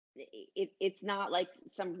 it's not like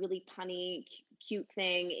some really punny, cute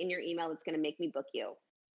thing in your email that's going to make me book you.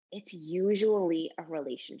 It's usually a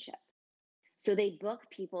relationship. So they book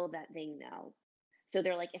people that they know. So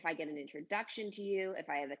they're like, if I get an introduction to you, if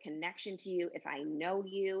I have a connection to you, if I know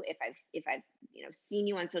you, if I've seen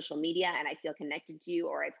you on social media and I feel connected to you,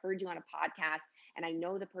 or I've heard you on a podcast and I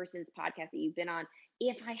know the person's podcast that you've been on,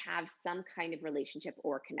 if I have some kind of relationship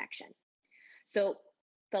or connection. So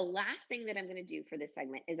the last thing that I'm going to do for this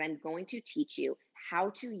segment is I'm going to teach you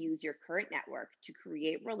how to use your current network to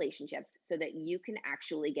create relationships so that you can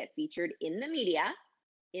actually get featured in the media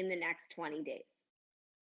in the next 20 days.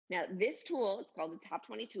 Now, this tool, it's called the Top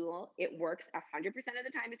 20 tool. It works 100% of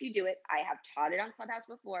the time if you do it. I have taught it on Clubhouse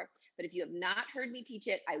before, but if you have not heard me teach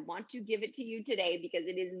it, I want to give it to you today because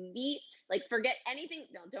it is forget anything.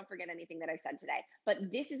 No, don't forget anything that I've said today,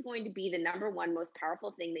 but this is going to be the number one most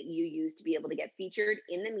powerful thing that you use to be able to get featured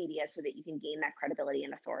in the media so that you can gain that credibility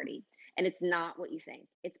and authority. And it's not what you think.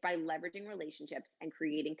 It's by leveraging relationships and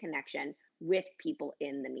creating connection with people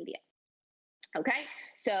in the media. Okay,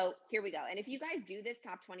 so here we go. And if you guys do this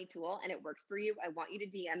Top 20 tool and it works for you, I want you to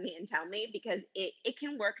DM me and tell me, because it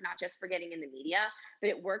can work not just for getting in the media, but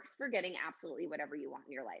it works for getting absolutely whatever you want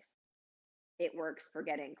in your life. It works for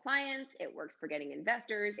getting clients. It works for getting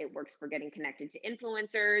investors. It works for getting connected to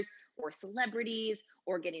influencers or celebrities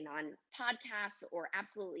or getting on podcasts or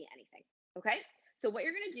absolutely anything. Okay, so what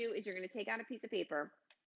you're going to do is you're going to take out a piece of paper,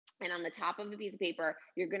 and on the top of the piece of paper,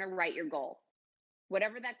 you're going to write your goal.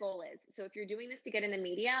 Whatever that goal is. So if you're doing this to get in the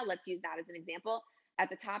media, let's use that as an example. At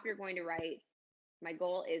the top, you're going to write, my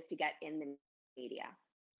goal is to get in the media.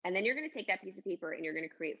 And then you're going to take that piece of paper and you're going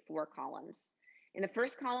to create 4 columns. In the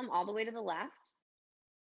first column, all the way to the left,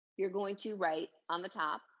 you're going to write on the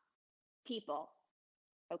top, people,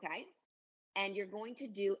 okay? And you're going to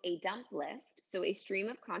do a dump list, so a stream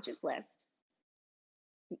of conscious list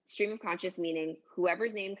Stream of conscious meaning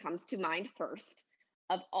whoever's name comes to mind first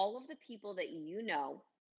of all of the people that you know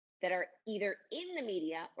that are either in the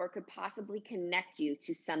media or could possibly connect you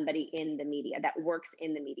to somebody in the media that works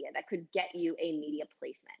in the media that could get you a media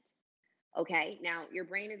placement. Okay, now your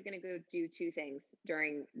brain is going to go do two things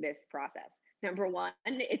during this process. Number one,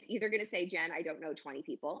 it's either going to say, Jen, I don't know 20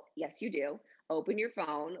 people. Yes, you do. Open your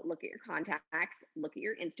phone, look at your contacts, look at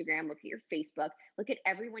your Instagram, look at your Facebook, look at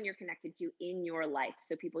everyone you're connected to in your life.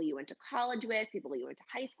 So people you went to college with, people you went to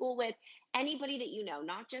high school with, anybody that you know,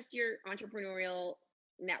 not just your entrepreneurial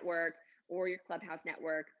network or your Clubhouse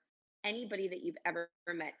network, anybody that you've ever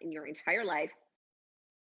met in your entire life.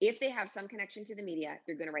 If they have some connection to the media,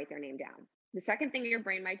 you're going to write their name down. The second thing your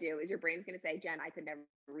brain might do is your brain's going to say, Jen, I could never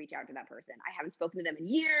reach out to that person. I haven't spoken to them in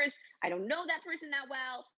years. I don't know that person that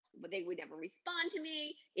well, but they would never respond to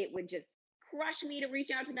me. It would just crush me to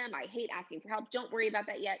reach out to them. I hate asking for help. Don't worry about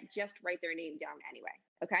that yet. Just write their name down anyway.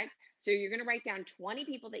 Okay. So you're going to write down 20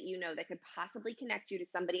 people that you know that could possibly connect you to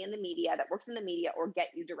somebody in the media that works in the media or get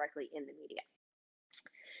you directly in the media.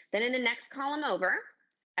 Then in the next column over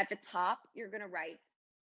at the top, you're going to write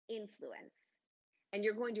influence. And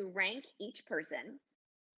you're going to rank each person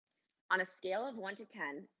on a scale of 1 to 10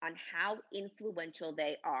 on how influential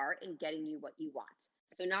they are in getting you what you want.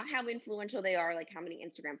 So not how influential they are, like how many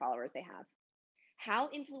Instagram followers they have. How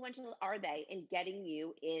influential are they in getting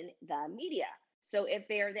you in the media? So if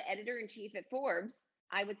they are the editor-in-chief at Forbes,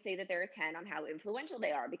 I would say that they're a 10 on how influential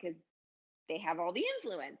they are because they have all the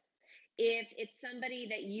influence. If it's somebody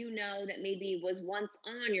that you know that maybe was once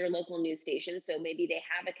on your local news station, so maybe they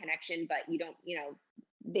have a connection, but you don't,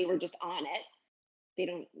 they were just on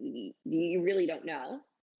it. You really don't know.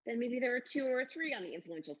 Then maybe there are 2 or 3 on the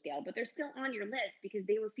influential scale, but they're still on your list because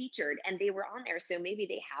they were featured and they were on there. So maybe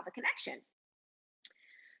they have a connection.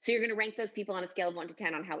 So you're going to rank those people on a scale of 1 to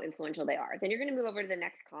 10 on how influential they are. Then you're going to move over to the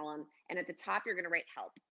next column. And at the top, you're going to write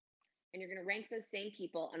help. And you're going to rank those same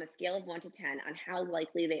people on a scale of 1 to 10 on how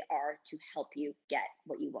likely they are to help you get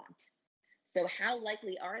what you want. So how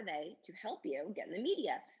likely are they to help you get in the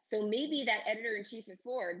media? So maybe that editor-in-chief at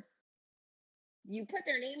Forbes, you put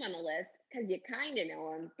their name on the list because you kind of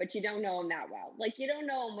know them, but you don't know them that well. Like you don't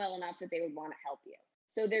know them well enough that they would want to help you.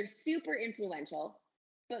 So they're super influential,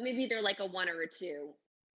 but maybe they're like a 1 or a 2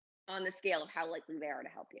 on the scale of how likely they are to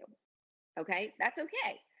help you. Okay, that's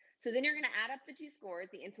okay. So then you're going to add up the 2 scores,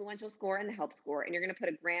 the influential score and the help score, and you're going to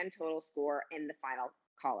put a grand total score in the final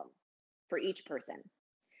column for each person.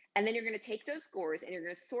 And then you're going to take those scores and you're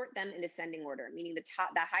going to sort them in descending order, meaning the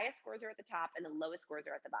highest scores are at the top and the lowest scores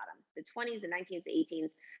are at the bottom. The 20s, the 19s, the 18s,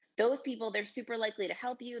 those people, they're super likely to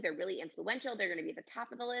help you. They're really influential. They're going to be at the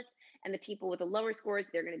top of the list. And the people with the lower scores,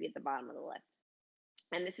 they're going to be at the bottom of the list.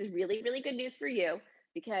 And this is really, really good news for you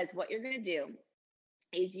because what you're going to do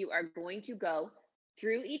is you are going to go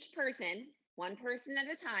through each person, one person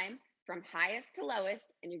at a time, from highest to lowest,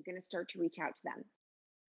 and you're going to start to reach out to them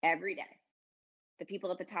every day. The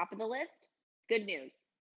people at the top of the list, good news.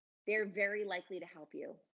 They're very likely to help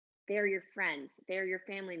you. They're your friends. They're your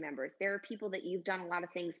family members. There are people that you've done a lot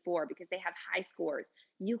of things for because they have high scores.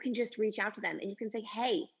 You can just reach out to them and you can say,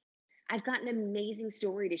 hey, I've got an amazing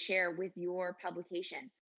story to share with your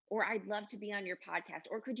publication, or I'd love to be on your podcast,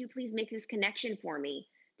 or could you please make this connection for me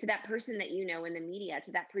to that person that you know in the media,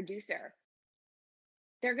 to that producer.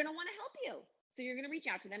 They're going to want to help you. So you're going to reach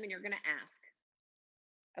out to them and you're going to ask.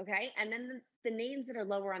 Okay. And then the names that are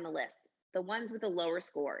lower on the list, the ones with the lower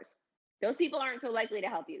scores, those people aren't so likely to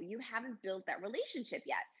help you. You haven't built that relationship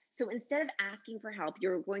yet. So instead of asking for help,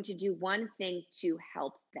 you're going to do one thing to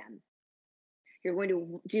help them. You're going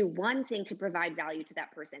to do one thing to provide value to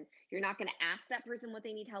that person. You're not going to ask that person what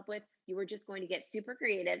they need help with. You are just going to get super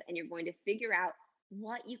creative and you're going to figure out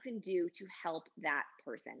what you can do to help that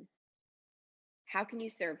person. How can you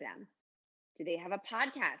serve them? Do they have a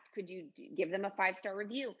podcast? Could you give them a 5-star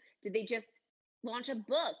review? Did they just launch a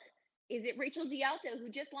book? Is it Rachel D'Alto who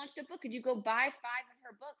just launched a book? Could you go buy 5 of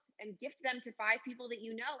her books and gift them to 5 people that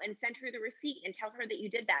you know and send her the receipt and tell her that you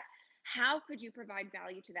did that? How could you provide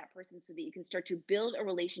value to that person so that you can start to build a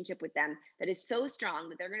relationship with them that is so strong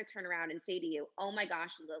that they're going to turn around and say to you, oh my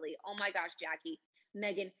gosh, Lily, oh my gosh, Jackie,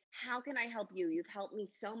 Megan, how can I help you? You've helped me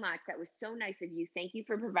so much. That was so nice of you. Thank you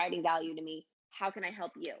for providing value to me. How can I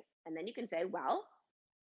help you? And then you can say, well,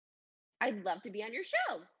 I'd love to be on your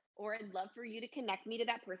show, or I'd love for you to connect me to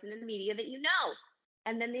that person in the media that you know.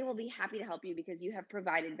 And then they will be happy to help you because you have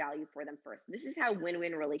provided value for them first. This is how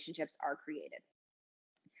win-win relationships are created.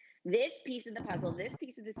 This piece of the puzzle, this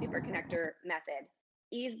piece of the super connector method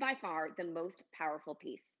is by far the most powerful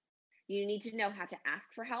piece. You need to know how to ask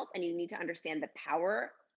for help and you need to understand the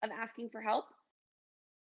power of asking for help.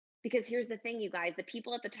 Because here's the thing, you guys, the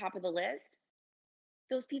people at the top of the list,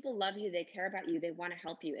 those people love you, they care about you, they want to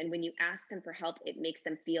help you. And when you ask them for help, it makes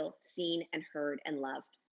them feel seen and heard and loved.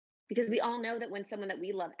 Because we all know that when someone that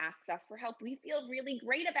we love asks us for help, we feel really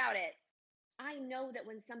great about it. I know that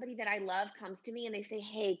when somebody that I love comes to me and they say,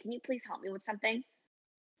 hey, can you please help me with something?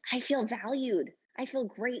 I feel valued. I feel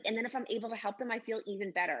great. And then if I'm able to help them, I feel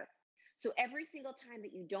even better. So every single time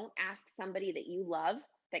that you don't ask somebody that you love,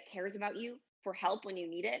 that cares about you, for help when you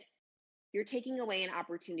need it, you're taking away an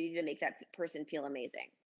opportunity to make that person feel amazing.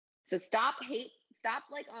 So stop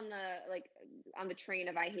like on the train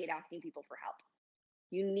of I hate asking people for help.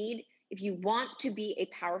 If you want to be a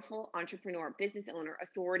powerful entrepreneur, business owner,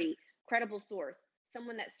 authority, credible source,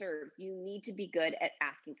 someone that serves, you need to be good at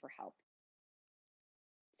asking for help.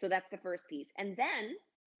 So that's the first piece. And then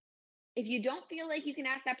if you don't feel like you can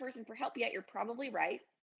ask that person for help yet, you're probably right.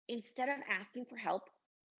 Instead of asking for help,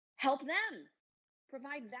 help them.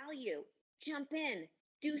 Provide value. Jump in.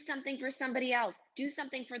 Do something for somebody else. Do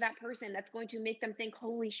something for that person that's going to make them think,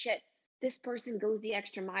 holy shit, this person goes the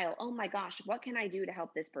extra mile. Oh my gosh, what can I do to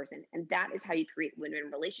help this person? And that is how you create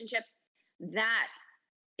win-win relationships. That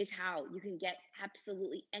is how you can get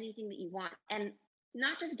absolutely anything that you want. And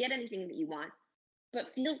not just get anything that you want,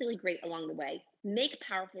 but feel really great along the way. Make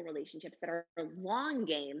powerful relationships that are a long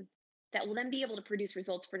game that will then be able to produce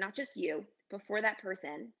results for not just you, but for that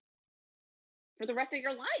person for the rest of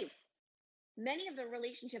your life. Many of the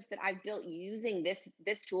relationships that I've built using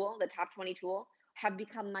this tool, the Top 20 tool, have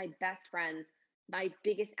become my best friends, my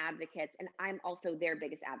biggest advocates, and I'm also their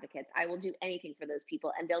biggest advocates. I will do anything for those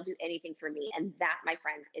people and they'll do anything for me. And that, my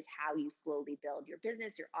friends, is how you slowly build your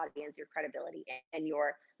business, your audience, your credibility, and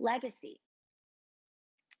your legacy.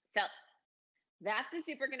 So that's the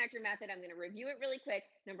Super Connector method. I'm going to review it really quick.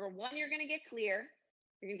 Number one, you're going to get clear.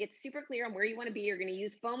 You're going to get super clear on where you want to be. You're going to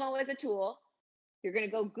use FOMO as a tool. You're going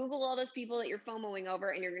to go Google all those people that you're FOMOing over,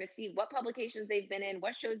 and you're going to see what publications they've been in,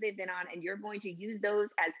 what shows they've been on, and you're going to use those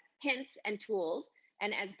as hints and tools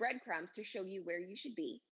and as breadcrumbs to show you where you should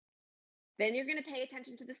be. Then you're going to pay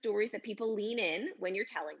attention to the stories that people lean in when you're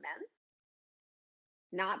telling them,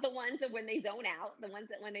 not the ones that when they zone out, the ones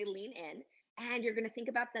that when they lean in. And you're going to think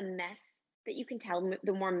about the mess that you can tell,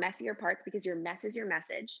 the more messier parts, because your mess is your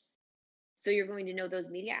message. So you're going to know those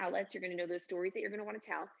media outlets. You're going to know those stories that you're going to want to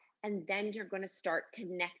tell. And then you're going to start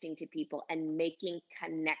connecting to people and making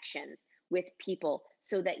connections with people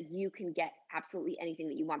so that you can get absolutely anything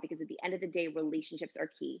that you want. Because at the end of the day, relationships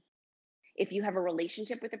are key. If you have a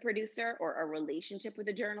relationship with a producer or a relationship with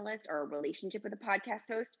a journalist or a relationship with a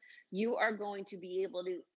podcast host, you are going to be able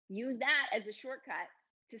to use that as a shortcut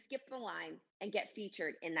to skip the line and get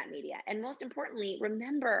featured in that media. And most importantly,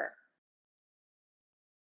 remember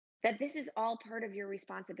that this is all part of your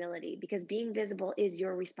responsibility, because being visible is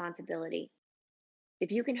your responsibility.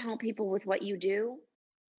 If you can help people with what you do,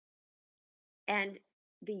 and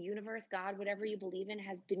the universe, God, whatever you believe in,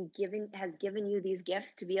 has given you these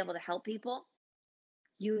gifts to be able to help people,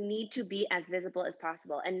 you need to be as visible as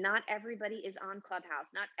possible. And not everybody is on Clubhouse.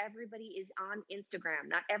 Not everybody is on Instagram.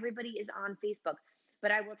 Not everybody is on Facebook.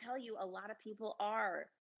 But I will tell you, a lot of people are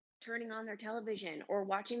turning on their television or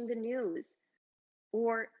watching the news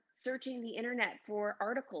or searching the internet for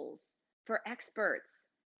articles, for experts.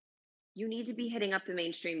 You need to be hitting up the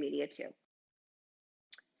mainstream media too.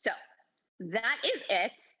 So that is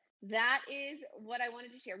it. That is what I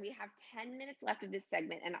wanted to share. We have 10 minutes left of this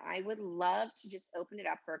segment, and I would love to just open it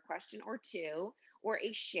up for a question or two or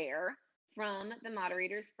a share from the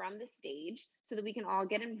moderators from the stage so that we can all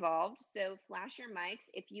get involved. So flash your mics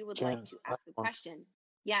if you would like to ask a question.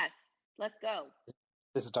 Yes, let's go.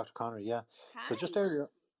 This is Dr. Connor. Yeah. Hi. So just earlier,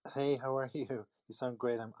 hey, how are you? You sound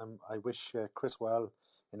great. I wish Chris well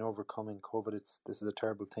in overcoming COVID. This is a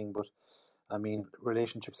terrible thing, but I mean,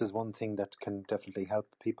 relationships is one thing that can definitely help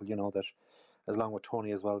people. You know that, as long with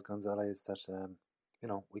Tony as well, Gonzalez, that you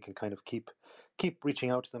know, we can kind of keep reaching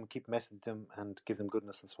out to them, keep messaging them, and give them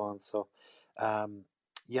goodness and so on. So,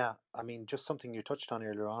 yeah, I mean, just something you touched on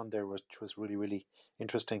earlier on there, which was really, really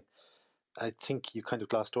interesting. I think you kind of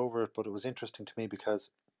glossed over it, but it was interesting to me because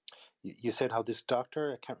you said how this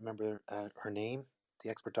doctor, I can't remember her name, the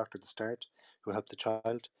expert doctor at the start, who helped the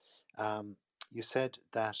child. You said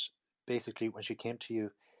that basically when she came to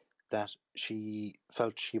you, that she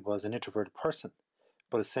felt she was an introverted person,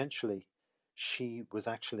 but essentially she was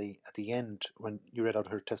actually at the end, when you read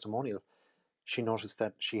out her testimonial, she noticed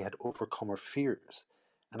that she had overcome her fears.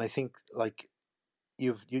 And I think, like,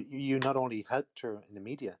 you not only helped her in the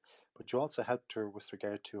media, but you also helped her with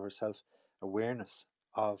regard to her self-awareness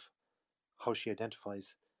of how she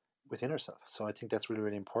identifies within herself. So I think that's really,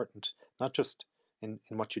 really important, not just in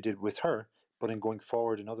what you did with her, but in going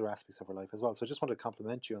forward in other aspects of our life as well. So I just wanted to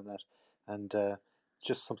compliment you on that, and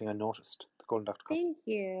just something I noticed. The Golden Doctor Company. Thank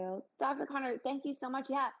you, Dr. Connor. Thank you so much.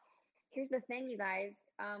 Yeah. Here's the thing, you guys.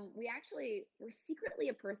 We're secretly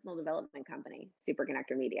a personal development company,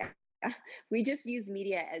 Superconnector Media. We just use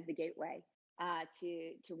media as the gateway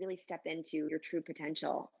to really step into your true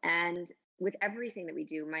potential. And with everything that we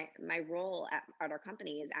do, my role at our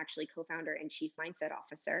company is actually co-founder and chief mindset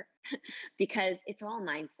officer, because it's all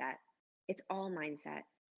mindset. It's all mindset.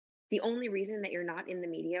 The only reason that you're not in the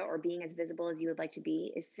media or being as visible as you would like to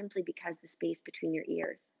be is simply because the space between your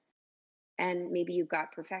ears. And maybe you've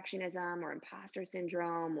got perfectionism or imposter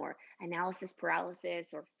syndrome or analysis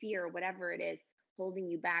paralysis or fear, whatever it is, holding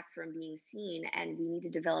you back from being seen. And we need to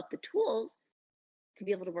develop the tools to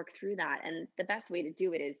be able to work through that. And the best way to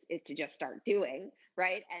do it is to just start doing,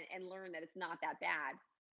 right? And learn that it's not that bad.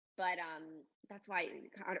 But that's why,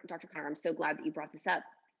 Dr. Connor, I'm so glad that you brought this up.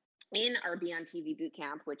 In our Be on TV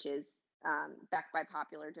bootcamp, which is backed by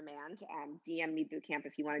popular demand, DM me bootcamp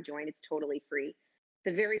if you want to join. It's totally free.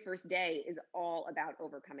 The very first day is all about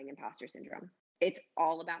overcoming imposter syndrome. It's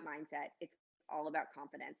all about mindset. It's all about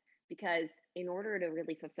confidence. Because in order to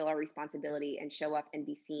really fulfill our responsibility and show up and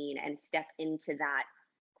be seen and step into that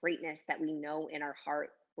greatness that we know in our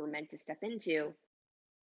heart we're meant to step into,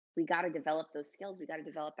 we got to develop those skills. We got to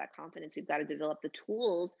develop that confidence. We've got to develop the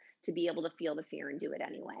tools to be able to feel the fear and do it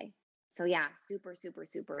anyway. So yeah, super, super,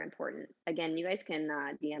 super important. Again, you guys can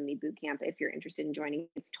DM me bootcamp if you're interested in joining.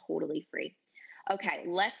 It's totally free. Okay,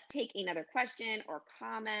 let's take another question or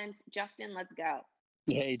comment. Justin, let's go.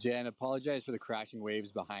 Hey, Jen, apologize for the crashing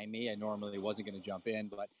waves behind me. I normally wasn't going to jump in,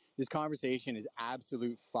 but this conversation is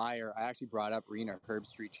absolute fire. I actually brought up Rena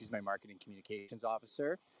Herbstreet. She's my marketing communications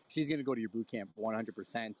officer. She's going to go to your bootcamp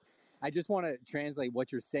 100%. I just want to translate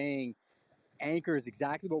what you're saying. Anchors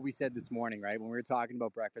exactly what we said this morning, right? When we were talking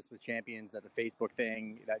about Breakfast with Champions, that the Facebook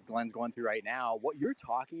thing that Glenn's going through right now, what you're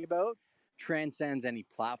talking about transcends any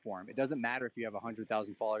platform. It doesn't matter if you have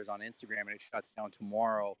 100,000 followers on Instagram and it shuts down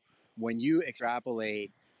tomorrow. When you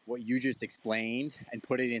extrapolate what you just explained and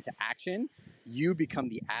put it into action, you become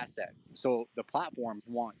the asset. So the platforms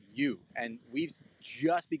want you. And we've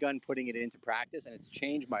just begun putting it into practice, and it's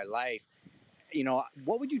changed my life. You know,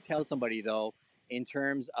 what would you tell somebody, though, in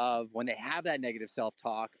terms of when they have that negative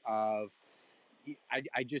self-talk of,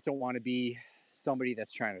 I just don't want to be somebody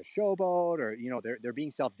that's trying to showboat, or, you know, they're being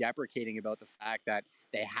self-deprecating about the fact that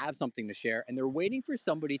they have something to share, and they're waiting for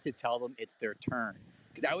somebody to tell them it's their turn.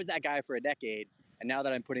 Because I was that guy for a decade, and now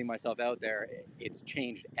that I'm putting myself out there, it's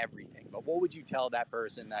changed everything. But what would you tell that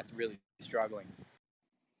person that's really struggling?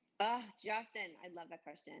 Justin, I love that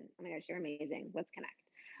question. Oh my gosh, you're amazing. Let's connect.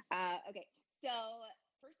 Okay, so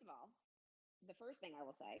first of all, the first thing I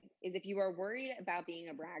will say is if you are worried about being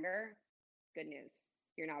a bragger, good news,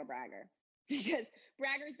 you're not a bragger. Because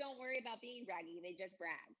braggers don't worry about being braggy, they just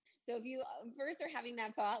brag. So if you first are having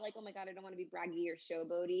that thought, like, oh my God, I don't want to be braggy or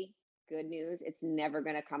showboaty, good news, it's never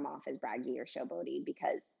going to come off as braggy or showboaty,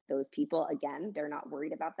 because those people, again, they're not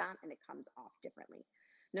worried about that, and it comes off differently.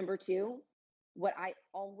 Number two, what I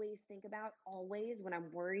always think about, always when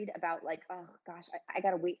I'm worried about, like, oh gosh, I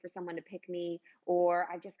got to wait for someone to pick me, or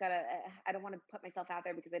I just got to, I don't want to put myself out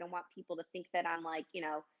there because I don't want people to think that I'm like, you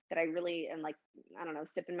know, that I really am like, I don't know,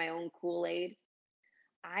 sipping my own Kool-Aid.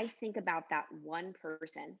 I think about that one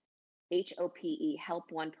person, HOPE, help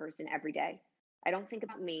one person every day. I don't think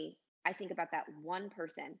about me. I think about that one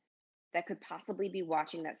person that could possibly be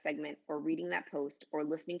watching that segment or reading that post or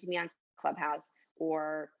listening to me on Clubhouse,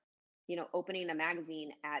 or, you know, opening a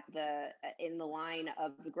magazine in the line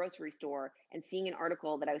of the grocery store and seeing an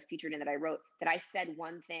article that I was featured in that I wrote, that I said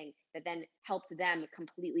one thing that then helped them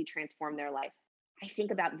completely transform their life. I think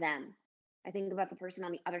about them. I think about the person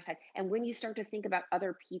on the other side. And when you start to think about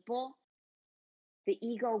other people, the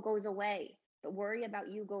ego goes away. The worry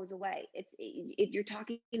about you goes away. You're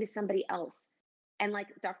talking to somebody else. And like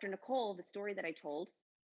Dr. Nicole, the story that I told,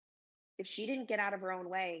 if she didn't get out of her own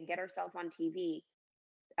way and get herself on TV,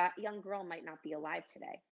 that young girl might not be alive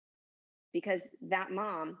today, because that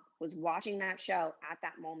mom was watching that show at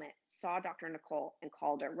that moment, saw Dr. Nicole and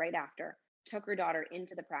called her right after, took her daughter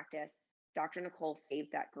into the practice. Dr. Nicole saved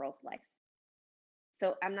that girl's life.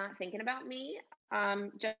 So I'm not thinking about me,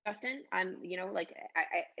 Justin. I'm, you know, like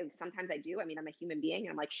I sometimes I do. I mean, I'm a human being, and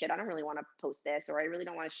I'm like, shit, I don't really want to post this, or I really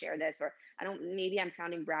don't want to share this, or maybe I'm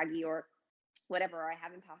sounding braggy or whatever, or I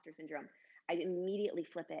have imposter syndrome. I immediately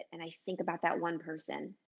flip it, and I think about that one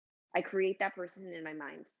person. I create that person in my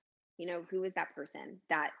mind. You know, who is that person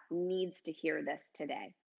that needs to hear this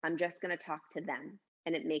today? I'm just going to talk to them,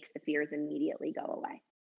 and it makes the fears immediately go away.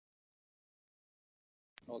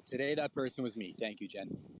 Well, today that person was me. Thank you,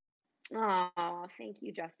 Jen. Oh, thank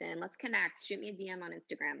you, Justin. Let's connect. Shoot me a DM on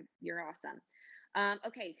Instagram. You're awesome.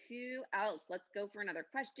 Okay, who else? Let's go for another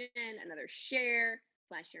question, another share.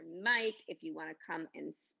 Flash your mic if you want to come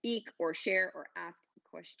and speak or share or ask a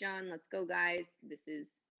question. Let's go, guys. This is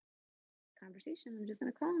conversation. I'm just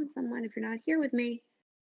going to call on someone if you're not here with me.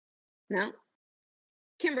 No?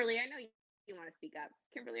 Kimberly, I know you want to speak up.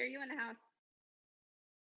 Kimberly, are you in the house?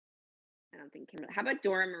 I don't think Kimberly. How about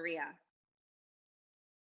Dora Maria?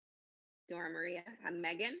 Dora Maria.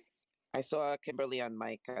 Megan? I saw Kimberly on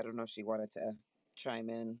mic. I don't know if she wanted to chime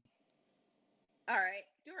in. All right.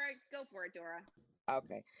 Dora, go for it, Dora.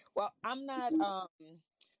 Okay. Well, I'm not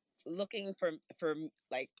looking for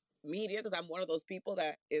like media, because I'm one of those people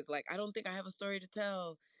that is like, I don't think I have a story to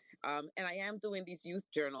tell. And I am doing these youth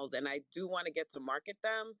journals, and I do want to get to market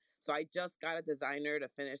them. So I just got a designer to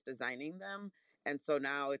finish designing them. And so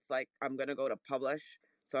now it's like, I'm going to go to publish.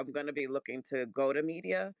 So I'm going to be looking to go to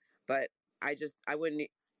media, but I'm just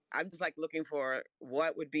like looking for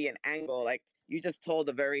what would be an angle. Like, you just told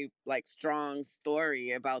a very like strong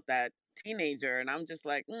story about that teenager, and I'm just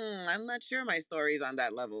like, I'm not sure my story's on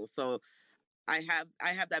that level. So I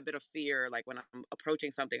have that bit of fear, like when I'm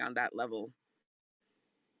approaching something on that level.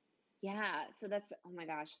 Yeah, so that's, oh my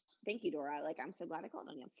gosh, thank you, Dora. Like, I'm so glad I called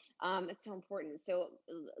on you. It's so important. So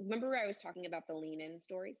remember where I was talking about the lean in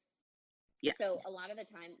stories? Yeah. So a lot of the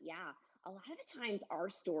times our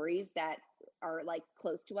stories that are like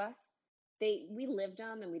close to us, we lived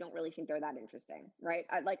them and we don't really think they're that interesting, right?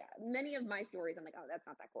 Like many of my stories, I'm like, oh, that's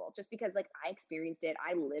not that cool. Just because like I experienced it,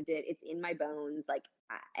 I lived it, it's in my bones, like,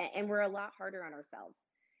 and we're a lot harder on ourselves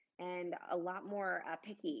and a lot more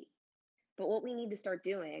picky. But what we need to start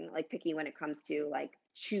doing, like picky when it comes to like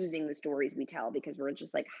choosing the stories we tell, because we're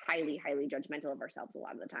just like highly, highly judgmental of ourselves a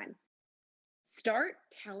lot of the time. Start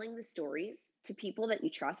telling the stories to people that you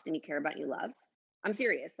trust and you care about and you love. I'm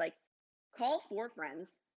serious. Like, call 4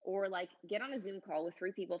 friends or like get on a Zoom call with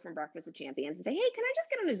 3 people from Breakfast with Champions and say, hey, can I just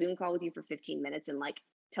get on a Zoom call with you for 15 minutes and like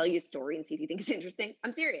tell you a story and see if you think it's interesting?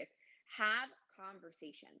 I'm serious. Have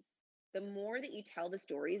conversations. The more that you tell the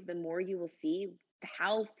stories, the more you will see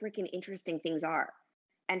how freaking interesting things are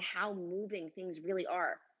and how moving things really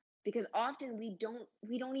are. Because often we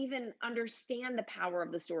don't even understand the power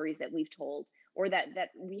of the stories that we've told, or that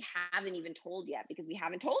we haven't even told yet, because we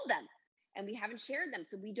haven't told them and we haven't shared them.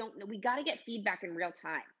 So we don't know. We got to get feedback in real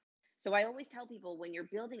time. So I always tell people, when you're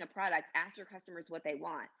building a product, ask your customers what they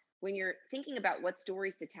want. When you're thinking about what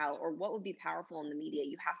stories to tell or what would be powerful in the media,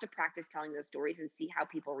 you have to practice telling those stories and see how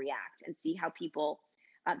people react and see how people,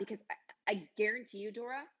 because I guarantee you,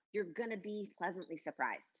 Dora, you're going to be pleasantly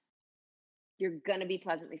surprised. You're going to be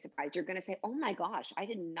pleasantly surprised. You're going to say, oh my gosh, I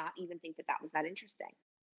did not even think that was that interesting.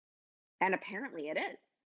 And apparently it is.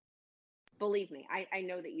 Believe me, I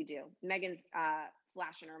know that you do. Megan's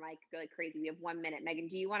flashing her mic like crazy. We have 1 minute. Megan,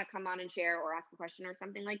 do you want to come on and share or ask a question or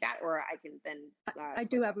something like that? Or I can then... I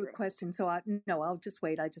do have a question, so I'll just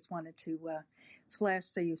wait. I just wanted to flash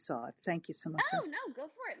so you saw it. Thank you so much. Oh, no, go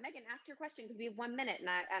for it. Megan, ask your question, because we have 1 minute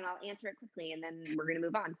and I'll answer it quickly, and then we're going to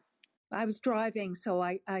move on. I was driving, so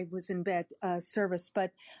I was in bed service.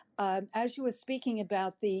 But as you were speaking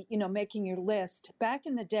about the, making your list, back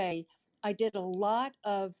in the day, I did a lot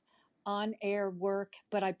of on-air work,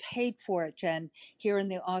 but I paid for it, Jen, here in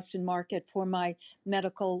the Austin market for my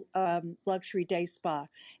medical luxury day spa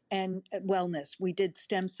and wellness. We did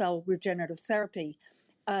stem cell regenerative therapy.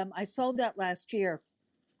 I sold that last year,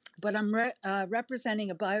 but I'm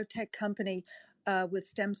representing a biotech company with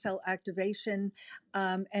stem cell activation,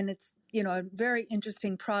 and it's a very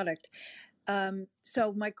interesting product.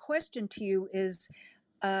 So my question to you is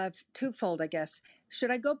twofold, I guess. Should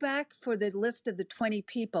I go back for the list of the 20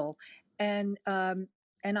 people? And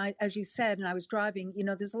I, as you said, and I was driving,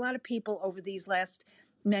 there's a lot of people over these last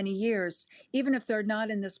many years, even if they're not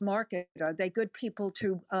in this market, are they good people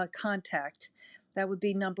to contact? That would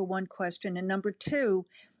be number one question. And number two,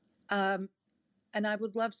 and I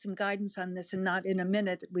would love some guidance on this, and not in a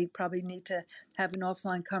minute, we probably need to have an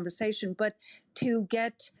offline conversation, but to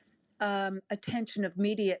get attention of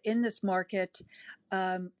media in this market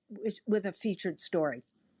with a featured story.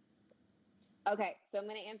 Okay, so I'm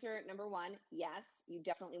going to answer number one. Yes, you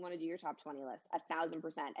definitely want to do your top 20 list, 1,000%.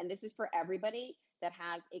 And this is for everybody that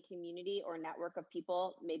has a community or network of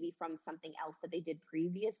people, maybe from something else that they did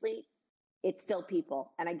previously. It's still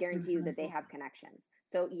people, and I guarantee you that they have connections.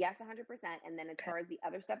 So yes, 100%. And then as far as the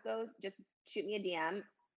other stuff goes, just shoot me a DM,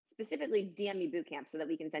 specifically DM me bootcamp, so that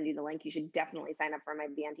we can send you the link. You should definitely sign up for my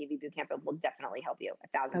Beyond TV bootcamp. It will definitely help you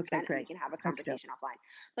 1,000%. Okay, great. And we can have a conversation offline.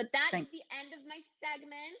 But that is the end of my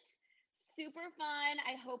segment. super fun.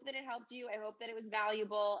 I hope that it helped you. I hope that it was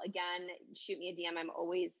valuable. Again, shoot me a DM. I'm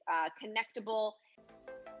always connectable.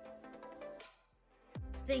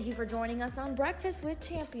 Thank you for joining us on Breakfast with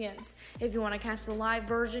Champions. If you want to catch the live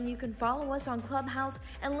version, you can follow us on Clubhouse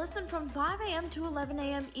and listen from 5 a.m. to 11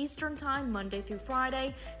 a.m. Eastern Time, Monday through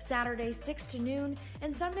Friday, Saturdays 6 to noon,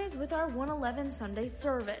 and Sundays with our 111 Sunday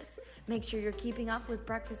service. Make sure you're keeping up with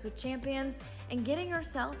Breakfast with Champions and getting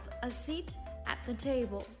yourself a seat at the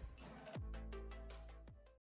table.